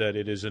saying is that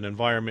it is an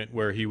environment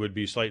where he would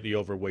be slightly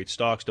overweight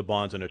stocks to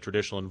bonds in a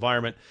traditional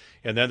environment.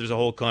 And then there's a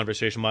whole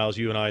conversation, Miles,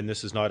 you and I, and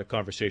this is not a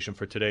conversation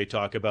for today,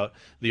 talk about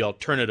the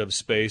alternative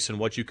space and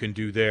what you can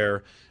do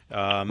there.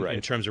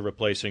 In terms of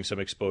replacing some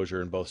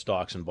exposure in both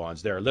stocks and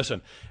bonds there.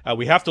 Listen,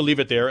 we have to leave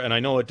it there, and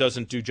I know it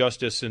doesn't do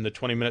justice in the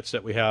 20 minutes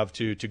that we have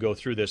to go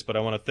through this, but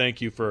I want to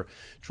thank you for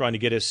trying to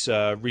get us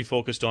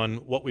refocused on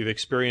what we've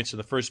experienced in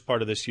the first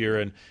part of this year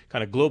and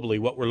kind of globally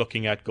what we're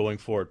looking at going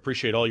forward.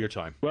 Appreciate all your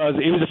time. Well,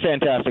 it was a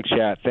fantastic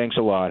chat. Thanks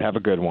a lot. Have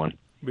a good one.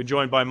 We've been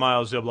joined by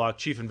Miles Ziblatt,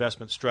 Chief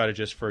Investment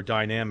Strategist for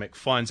Dynamic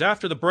Funds.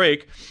 After the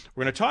break,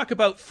 we're going to talk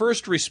about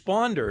first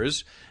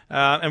responders,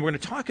 and we're going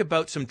to talk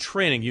about some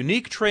training,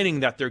 unique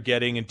training that they're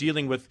getting and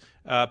dealing with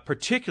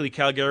particularly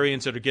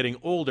Calgarians that are getting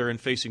older and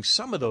facing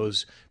some of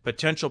those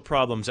potential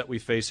problems that we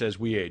face as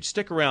we age.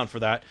 Stick around for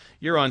that.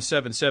 You're on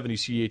 770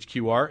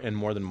 CHQR and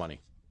More Than Money.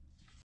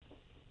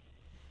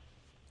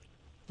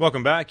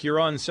 Welcome back.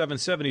 You're on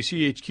 770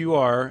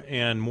 CHQR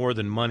and More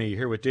Than Money.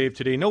 Here with Dave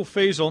today. No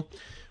Faisal.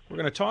 We're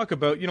going to talk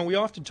about, we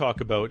often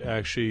talk about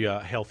actually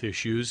health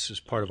issues as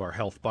part of our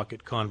health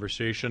bucket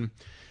conversation.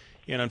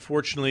 And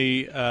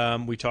unfortunately,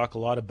 we talk a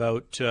lot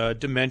about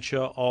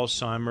dementia,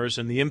 Alzheimer's,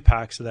 and the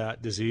impacts of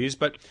that disease.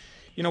 But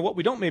what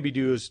we don't maybe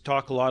do is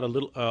talk a lot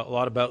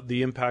about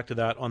the impact of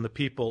that on the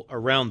people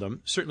around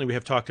them. Certainly, we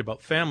have talked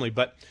about family,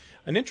 but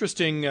an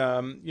interesting,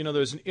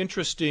 there's an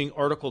interesting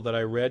article that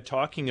I read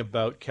talking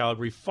about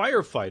Calgary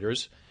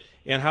firefighters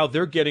and how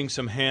they're getting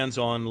some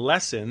hands-on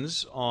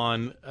lessons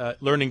on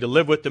learning to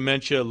live with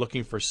dementia,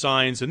 looking for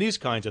signs, and these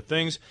kinds of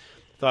things.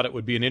 Thought it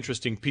would be an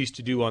interesting piece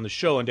to do on the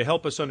show. And to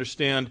help us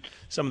understand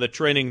some of the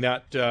training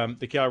that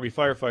the Calgary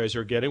firefighters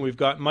are getting, we've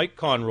got Mike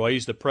Conroy.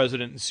 He's the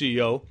president and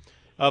CEO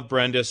of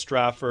Brenda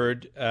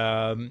Stratford,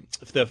 Brenda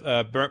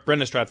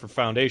Stratford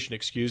Foundation,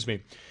 excuse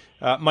me.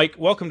 Mike,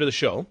 welcome to the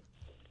show.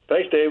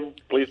 Thanks, Dave.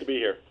 Pleased to be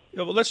here.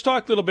 Yeah, well, let's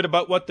talk a little bit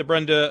about what the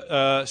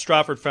Brenda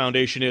Stratford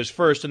Foundation is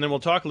first, and then we'll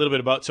talk a little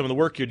bit about some of the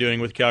work you're doing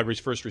with Calgary's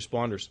first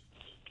responders.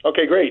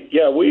 Okay, great.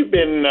 Yeah, we've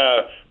been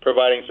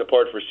providing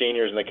support for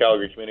seniors in the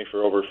Calgary community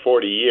for over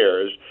 40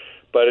 years.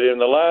 But in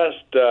the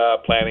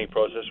last planning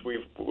process,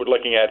 we're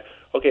looking at,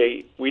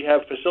 okay, we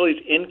have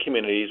facilities in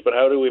communities, but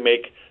how do we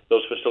make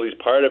those facilities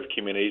part of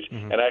communities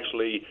and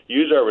actually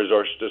use our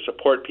resources to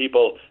support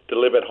people to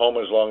live at home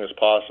as long as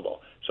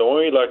possible? So when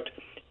we looked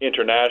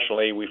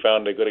internationally, we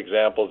found good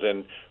examples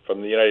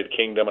from the United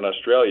Kingdom and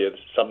Australia. It's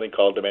something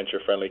called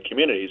dementia-friendly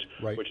communities,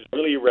 right, which is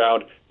really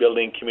around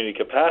building community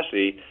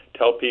capacity to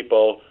help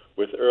people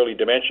with early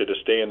dementia to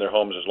stay in their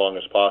homes as long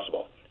as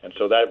possible. And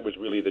so that was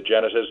really the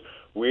genesis.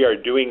 We are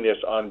doing this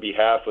on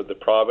behalf of the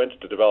province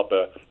to develop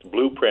a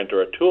blueprint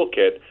or a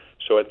toolkit,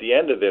 so at the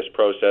end of this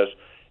process,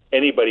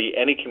 anybody,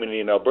 any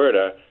community in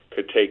Alberta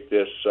could take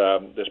this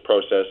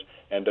process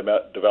and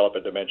develop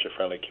a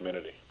dementia-friendly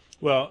community.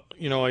 Well,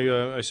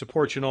 I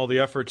support you in all the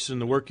efforts and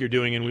the work you're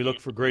doing, and we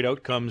look for great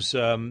outcomes.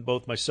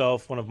 Both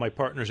myself, one of my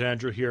partners,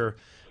 Andrew, here,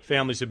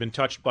 families have been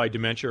touched by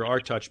dementia or are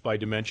touched by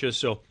dementia.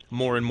 So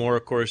more and more,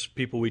 of course,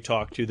 people we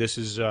talk to, this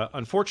is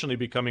unfortunately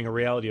becoming a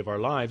reality of our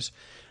lives.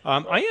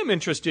 I am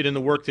interested in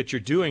the work that you're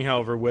doing,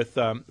 however, with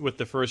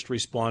the first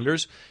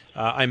responders.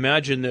 I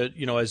imagine that,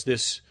 as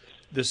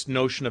this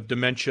notion of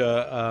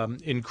dementia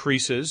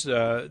increases,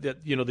 that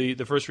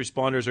the first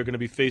responders are going to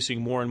be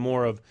facing more and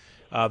more of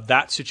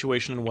that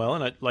situation and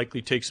and it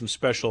likely takes some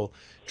special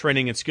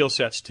training and skill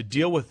sets to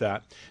deal with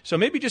that. So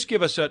maybe just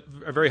give us at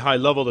a very high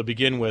level to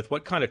begin with,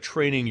 what kind of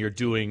training you're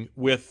doing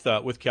with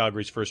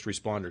Calgary's first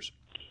responders.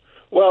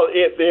 Well,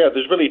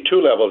 there's really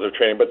two levels of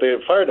training, but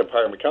the fire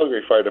department,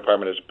 Calgary Fire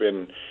Department, has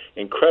been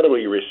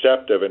incredibly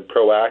receptive and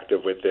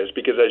proactive with this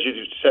because, as you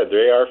said,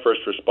 they are first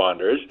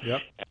responders,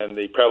 yep, and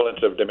the prevalence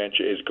of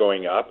dementia is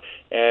going up.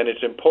 And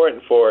it's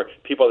important for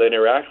people that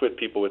interact with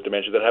people with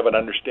dementia that have an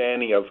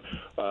understanding of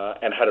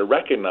and how to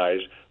recognize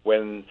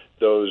when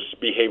those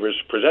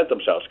behaviors present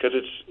themselves, because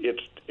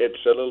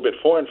it's a little bit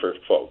foreign for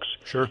folks.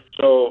 Sure.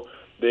 So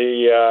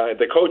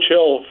the Coach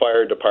Hill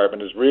Fire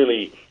Department is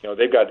really,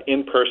 they've got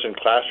in-person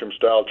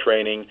classroom-style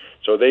training,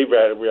 so they've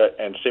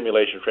and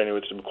simulation training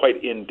with some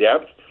quite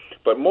in-depth.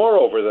 But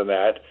moreover than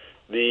that,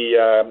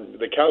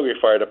 the Calgary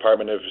Fire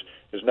Department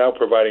is now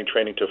providing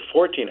training to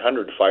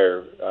 1,400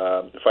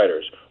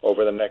 firefighters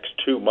over the next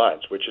 2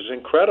 months, which is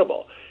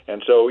incredible.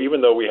 And so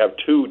even though we have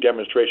 2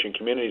 demonstration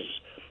communities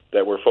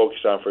that we're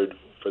focused on for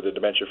the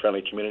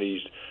Dementia-Friendly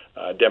Communities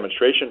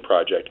demonstration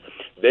project,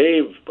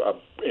 they've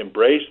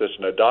embraced this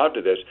and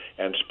adopted this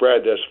and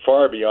spread this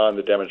far beyond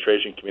the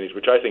demonstration communities,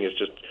 which I think is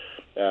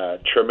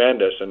just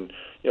tremendous and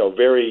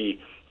very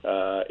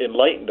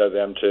enlightened of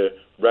them to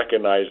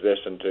recognize this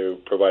and to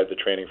provide the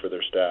training for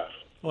their staff.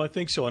 Well, I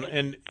think so,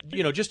 and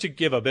just to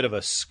give a bit of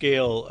a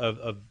scale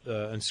of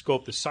and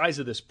scope, the size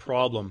of this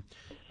problem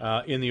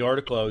in the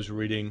article I was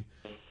reading,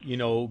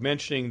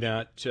 mentioning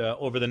that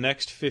over the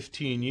next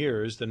 15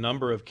 years, the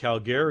number of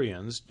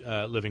Calgarians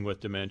living with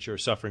dementia or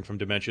suffering from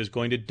dementia is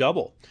going to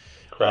double.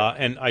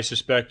 And I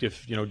suspect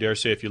if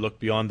you look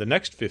beyond the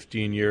next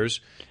 15 years,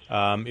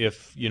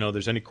 if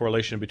there's any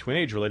correlation between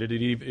age-related,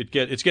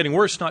 it's getting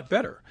worse, not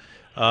better.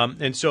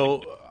 And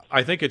so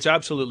I think it's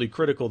absolutely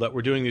critical that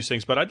we're doing these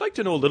things. But I'd like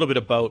to know a little bit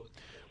about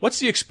what's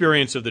the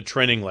experience of the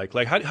training like?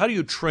 Like, how do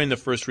you train the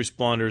first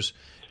responders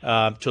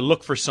to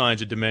look for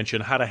signs of dementia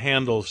and how to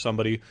handle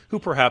somebody who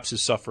perhaps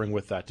is suffering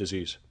with that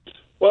disease?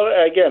 Well,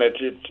 again, it's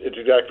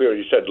exactly what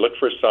you said. Look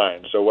for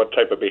signs. So what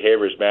type of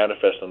behaviors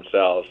manifest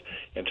themselves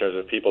in terms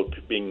of people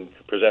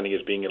presenting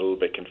as being a little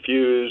bit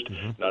confused,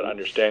 not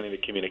understanding the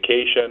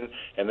communication,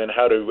 and then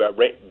how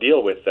to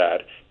deal with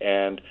that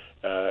and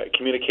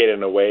communicate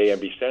in a way and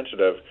be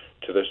sensitive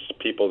to the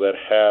people that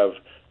have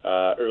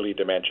early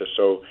dementia.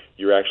 So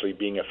you're actually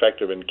being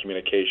effective in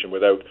communication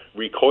without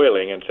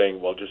recoiling and saying,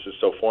 well, this is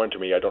so foreign to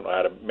me, I don't know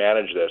how to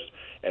manage this.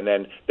 And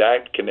then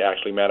that can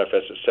actually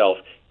manifest itself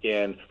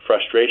in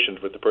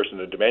frustrations with the person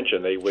with dementia.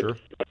 They would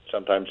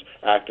sometimes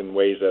act in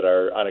ways that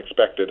are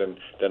unexpected, and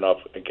then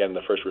again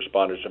the first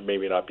responders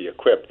maybe not be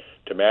equipped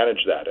to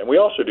manage that. And we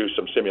also do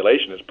some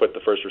simulations, put the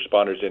first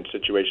responders in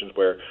situations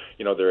where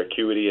their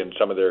acuity and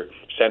some of their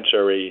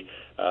sensory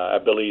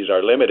abilities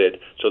are limited,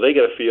 so they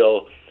get a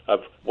feel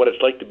of what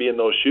it's like to be in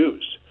those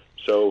shoes.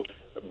 So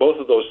both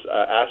of those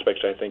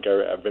aspects, I think,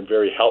 have been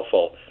very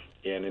helpful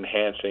in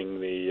enhancing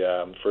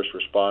the first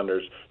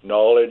responders'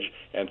 knowledge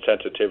and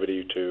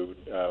sensitivity to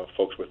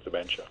folks with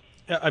dementia.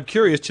 I'm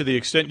curious to the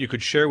extent you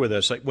could share with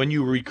us, like when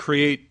you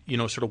recreate,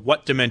 sort of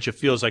what dementia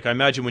feels like. I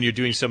imagine when you're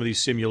doing some of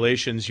these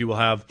simulations, you will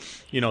have,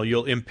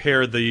 you'll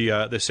impair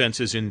the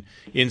senses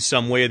in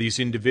some way of these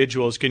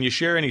individuals. Can you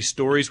share any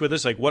stories with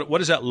us? Like what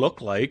does that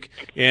look like?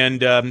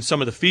 And some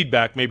of the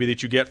feedback maybe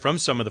that you get from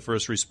some of the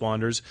first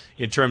responders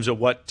in terms of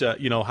what,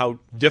 how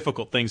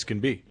difficult things can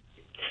be.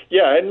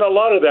 Yeah, and a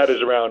lot of that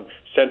is around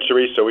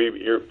sensory. So we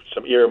hear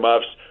some ear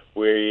muffs.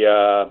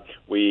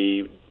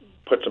 We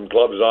put some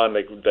gloves on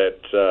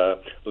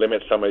that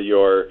limit some of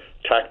your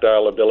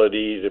tactile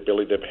ability, the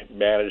ability to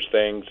manage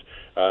things,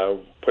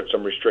 put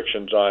some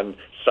restrictions on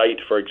sight,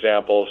 for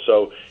example.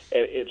 So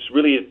it's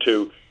really a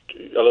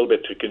little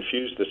bit to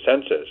confuse the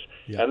senses.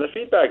 Yeah. And the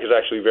feedback is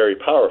actually very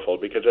powerful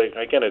because,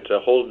 again, it's a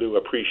whole new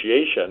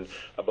appreciation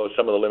about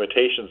some of the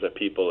limitations that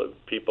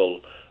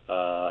people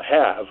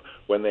have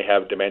when they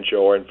have dementia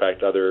or, in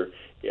fact, other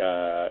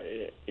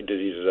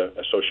diseases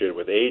associated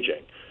with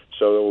aging.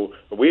 So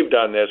we've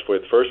done this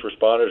with first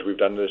responders. We've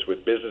done this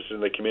with businesses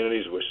in the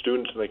communities, with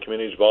students in the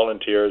communities,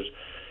 volunteers.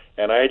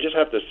 And I just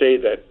have to say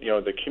that,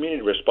 the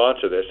community response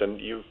to this,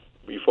 and you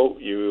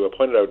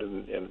pointed out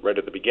right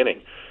at the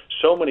beginning,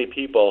 so many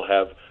people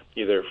have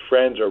either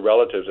friends or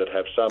relatives that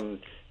have some,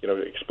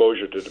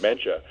 exposure to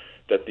dementia,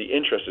 that the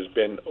interest has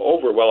been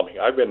overwhelming.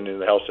 I've been in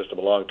the health system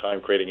a long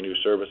time creating new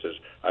services.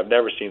 I've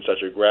never seen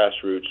such a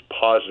grassroots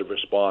positive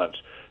response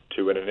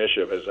to an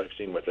initiative as I've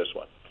seen with this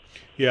one.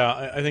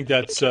 Yeah, I think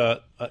that's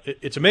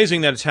it's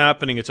amazing that it's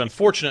happening. It's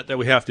unfortunate that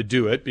we have to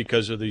do it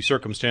because of the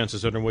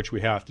circumstances under which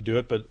we have to do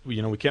it. But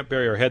we can't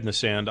bury our head in the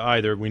sand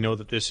either. We know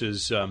that this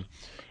is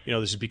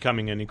this is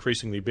becoming an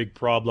increasingly big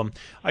problem.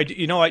 I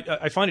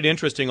find it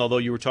interesting. Although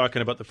you were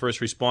talking about the first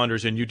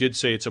responders, and you did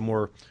say it's a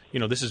more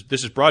this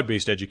is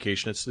broad-based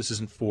education. This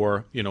isn't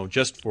for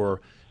just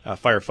for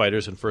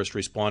firefighters and first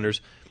responders.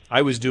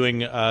 I was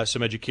doing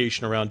some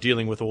education around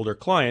dealing with older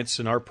clients.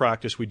 In our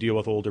practice, we deal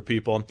with older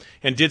people,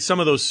 and did some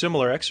of those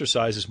similar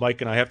exercises,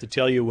 Mike. And I have to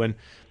tell you, when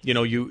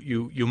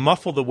you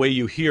muffle the way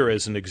you hear,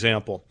 as an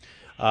example,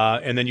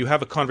 and then you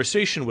have a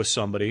conversation with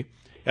somebody,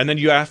 and then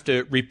you have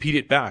to repeat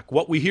it back.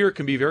 What we hear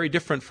can be very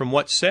different from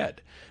what's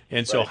said,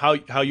 and so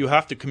right. how you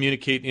have to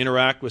communicate and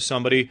interact with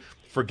somebody,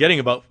 forgetting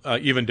about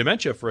even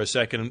dementia for a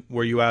second,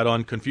 where you add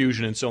on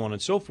confusion and so on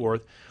and so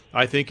forth,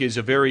 I think is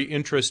a very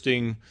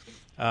interesting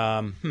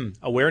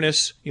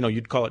awareness,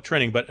 you'd call it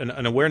training, but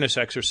an awareness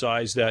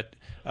exercise that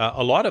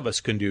a lot of us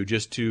can do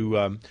just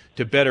to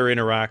better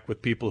interact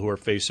with people who are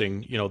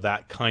facing,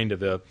 that kind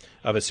of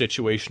a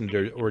situation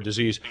or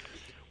disease.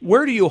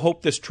 Where do you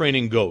hope this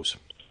training goes?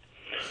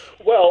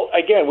 Well,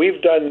 again, we've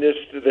done this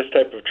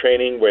type of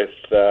training with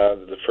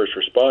the first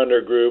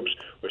responder groups,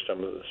 with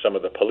some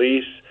of the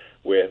police,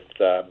 with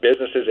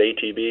businesses,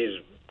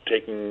 ATBs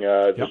taking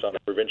this on a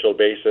provincial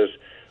basis,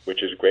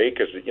 which is great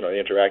because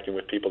interacting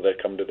with people that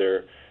come to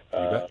their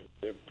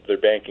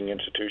banking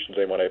institutions,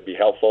 they want to be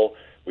helpful.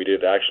 We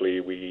did a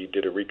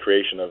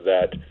recreation of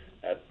that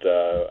at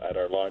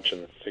our launch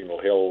in the Signal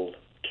Hill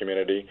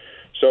community.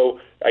 So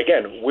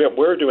again, what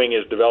we're doing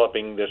is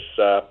developing this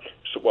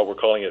what we're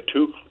calling a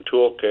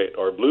toolkit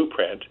or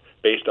blueprint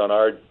based on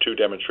our two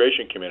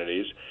demonstration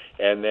communities,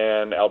 and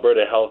then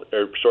Alberta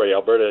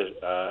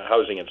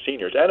Housing and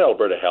Seniors and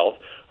Alberta Health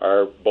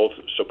are both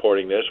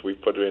supporting this. We've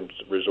put in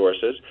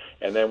resources,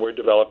 and then we're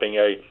developing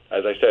as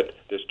I said,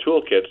 this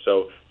toolkit.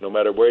 So no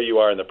matter where you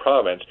are in the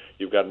province,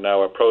 you've got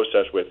now a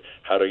process with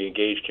how to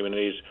engage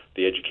communities,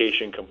 the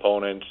education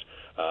components,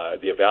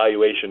 the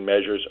evaluation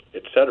measures,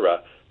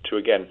 etc., to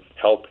again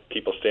help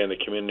people stay in the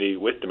community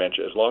with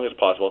dementia as long as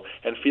possible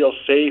and feel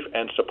safe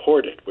and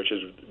supported, which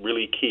is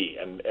really key.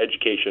 And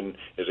education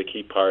is a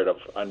key part of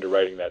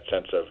underwriting that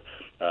sense of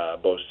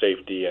both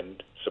safety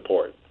and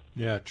support.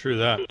 Yeah, true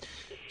that.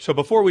 So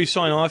before we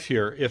sign off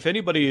here, if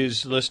anybody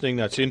is listening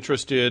that's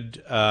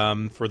interested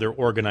for their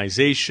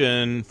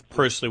organization,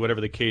 personally,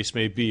 whatever the case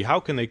may be, how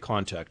can they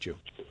contact you?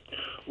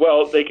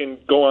 Well, they can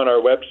go on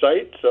our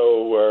website.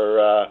 So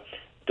we're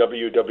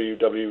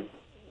www.thebsf.ca.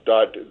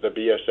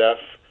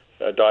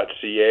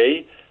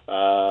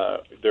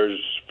 There's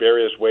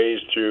various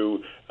ways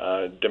through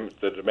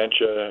the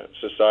Dementia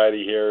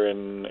Society here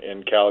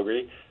in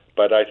Calgary,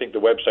 but I think the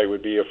website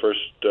would be a first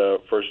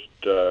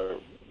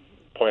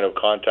point of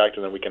contact,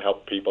 and then we can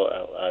help people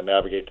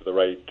navigate to the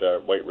right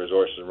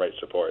resources and right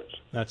supports.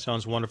 That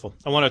sounds wonderful.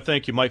 I want to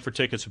thank you, Mike, for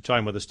taking some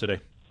time with us today.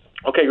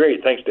 Okay,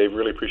 great. Thanks, Dave.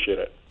 Really appreciate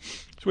it.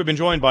 So we've been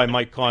joined by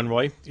Mike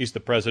Conroy. He's the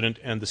president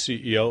and the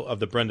CEO of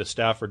the Brenda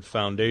Stafford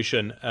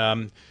Foundation.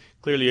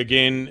 Clearly,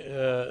 again,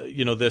 the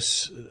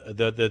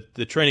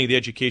training, the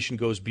education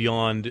goes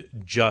beyond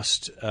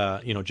just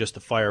just the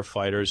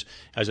firefighters.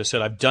 As I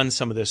said, I've done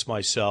some of this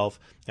myself.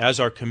 As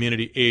our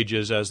community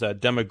ages, as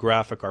that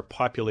demographic, our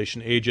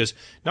population ages,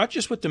 not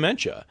just with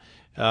dementia,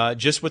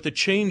 just with the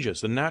changes,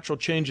 the natural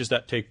changes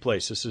that take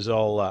place. This is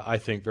all, I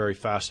think, very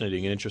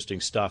fascinating and interesting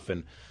stuff,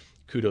 and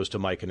kudos to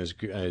Mike and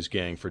his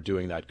gang for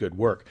doing that good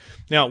work.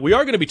 Now, we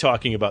are going to be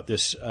talking about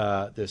this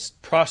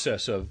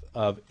process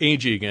of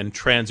aging and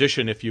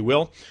transition, if you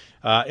will,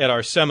 at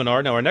our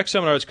seminar. Now, our next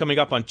seminar is coming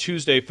up on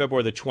Tuesday,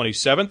 February the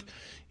 27th.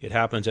 It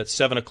happens at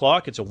 7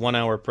 o'clock. It's a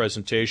 1-hour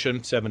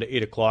presentation, 7 to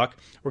 8 o'clock.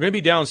 We're going to be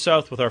down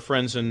south with our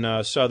friends in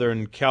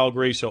southern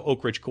Calgary, so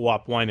Oak Ridge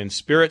Co-op Wine and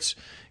Spirits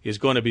is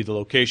going to be the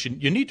location.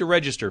 You need to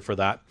register for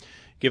that.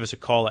 Give us a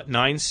call at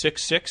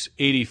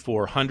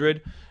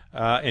 966-8400,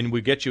 and we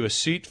get you a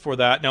seat for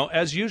that. Now,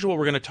 as usual,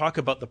 we're going to talk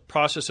about the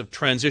process of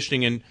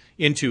transitioning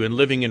into and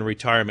living in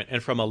retirement,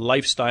 and from a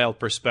lifestyle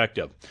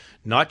perspective,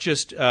 not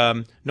just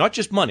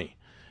money.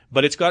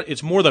 But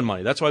it's more than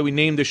money. That's why we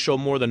named this show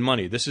More Than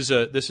Money. This is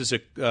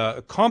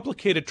a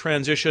complicated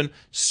transition,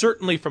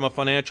 certainly from a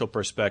financial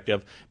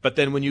perspective. But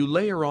then when you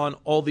layer on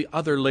all the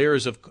other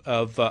layers of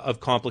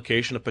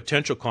complication, of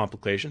potential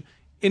complication,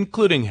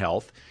 including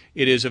health,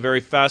 it is a very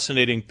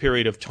fascinating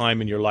period of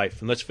time in your life.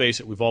 And let's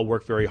face it, we've all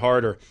worked very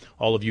hard, or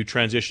all of you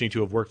transitioning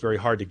to have worked very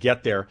hard to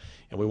get there,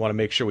 and we want to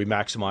make sure we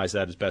maximize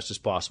that as best as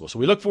possible. So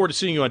we look forward to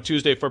seeing you on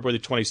Tuesday, February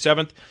the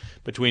 27th,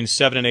 between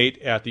 7 and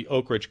 8 at the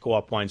Oak Ridge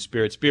Co-op Wine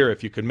Spirits Beer,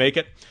 if you can make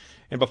it.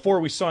 And before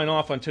we sign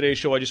off on today's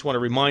show, I just want to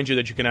remind you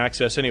that you can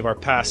access any of our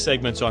past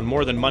segments on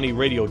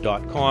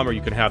morethanmoneyradio.com, or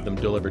you can have them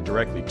delivered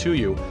directly to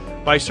you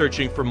by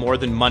searching for More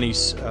Than Money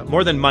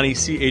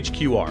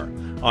CHQR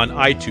on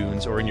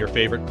iTunes or in your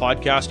favorite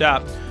podcast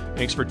app.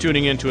 Thanks for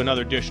tuning in to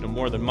another edition of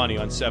More Than Money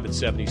on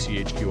 770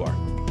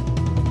 CHQR.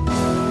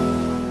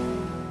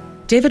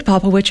 David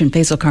Popowich and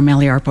Faisal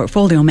Karmali are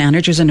portfolio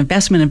managers and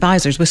investment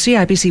advisors with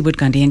CIBC Wood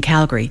Gundy in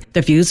Calgary.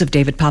 The views of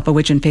David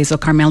Popowich and Faisal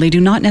Karmali do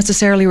not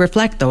necessarily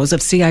reflect those of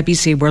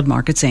CIBC World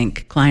Markets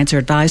Inc. Clients are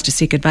advised to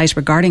seek advice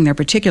regarding their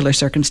particular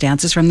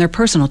circumstances from their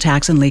personal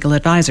tax and legal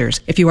advisors.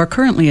 If you are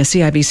currently a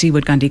CIBC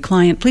Wood Gundy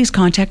client, please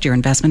contact your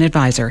investment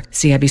advisor.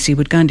 CIBC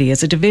Wood Gundy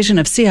is a division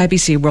of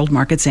CIBC World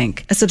Markets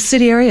Inc., a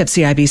subsidiary of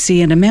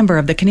CIBC and a member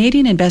of the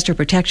Canadian Investor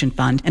Protection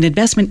Fund, an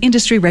investment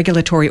industry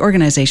regulatory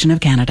organization of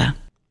Canada.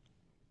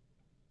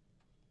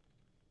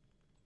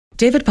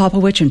 David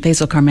Popowich and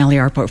Faisal Karmali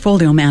are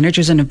portfolio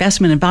managers and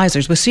investment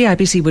advisors with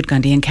CIBC Wood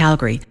Gundy in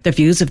Calgary. The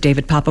views of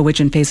David Popowich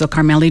and Faisal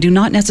Karmali do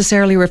not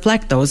necessarily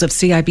reflect those of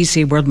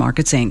CIBC World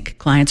Markets Inc.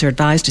 Clients are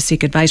advised to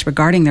seek advice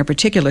regarding their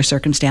particular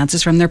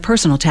circumstances from their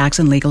personal tax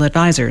and legal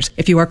advisors.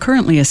 If you are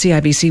currently a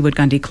CIBC Wood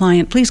Gundy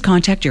client, please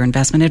contact your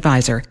investment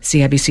advisor.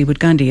 CIBC Wood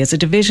Gundy is a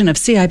division of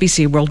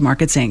CIBC World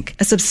Markets Inc.,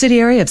 a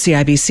subsidiary of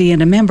CIBC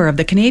and a member of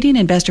the Canadian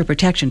Investor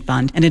Protection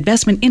Fund, an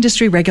investment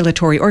industry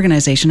regulatory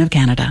organization of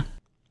Canada.